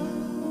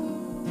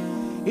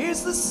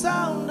is the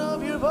sound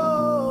of your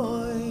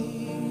voice.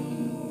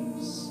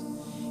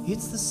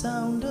 It's the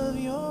sound of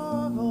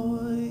your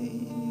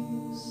voice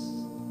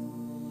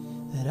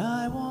that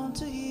I want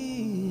to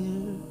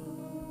hear.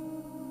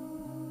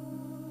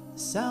 The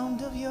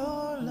sound of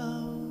your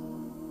love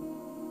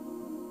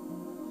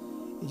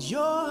as your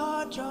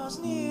heart draws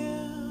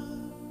near,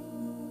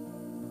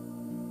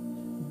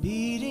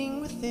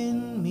 beating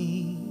within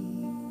me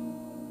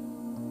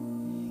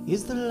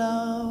is the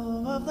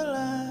love of the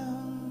Lamb.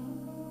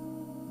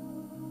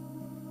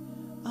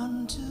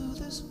 Unto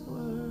this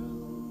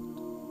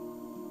world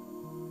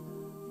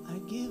I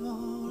give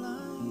all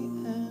I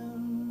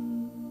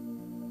am,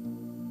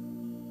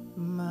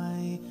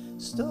 my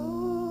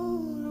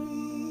story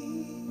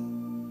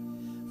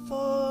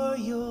for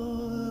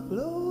your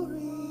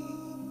glory,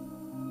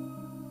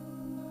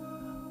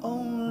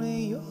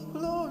 only your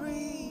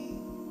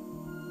glory,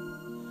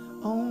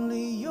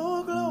 only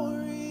your glory.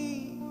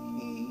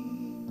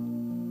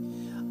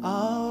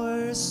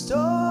 Our story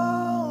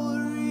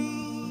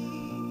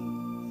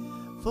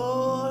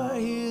for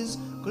his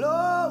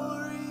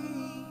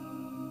glory,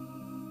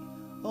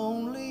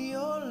 only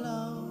your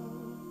love,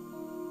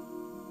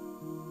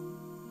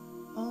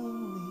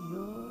 only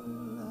your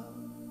love.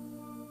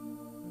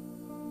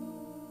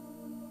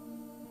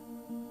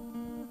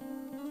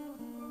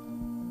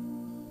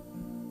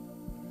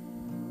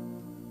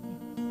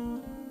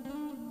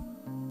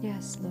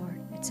 Yes, Lord,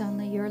 it's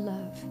only your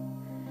love.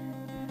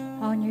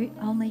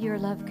 Only your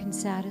love can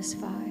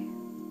satisfy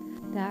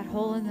that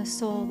hole in the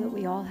soul that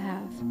we all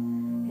have.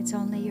 It's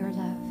only your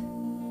love.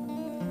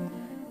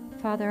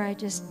 Father, I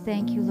just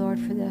thank you, Lord,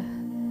 for the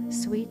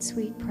sweet,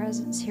 sweet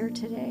presence here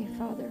today,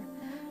 Father.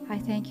 I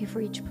thank you for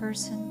each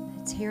person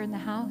that's here in the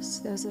house,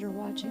 those that are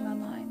watching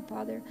online,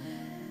 Father,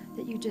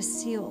 that you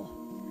just seal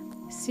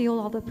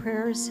all the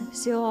prayers,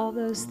 seal all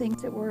those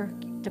things that were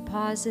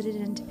deposited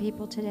into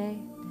people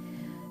today.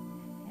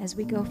 As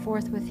we go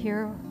forth with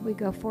here, we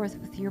go forth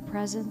with your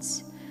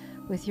presence,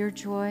 with your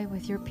joy,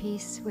 with your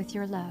peace, with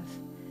your love.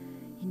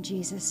 In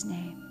Jesus'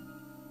 name.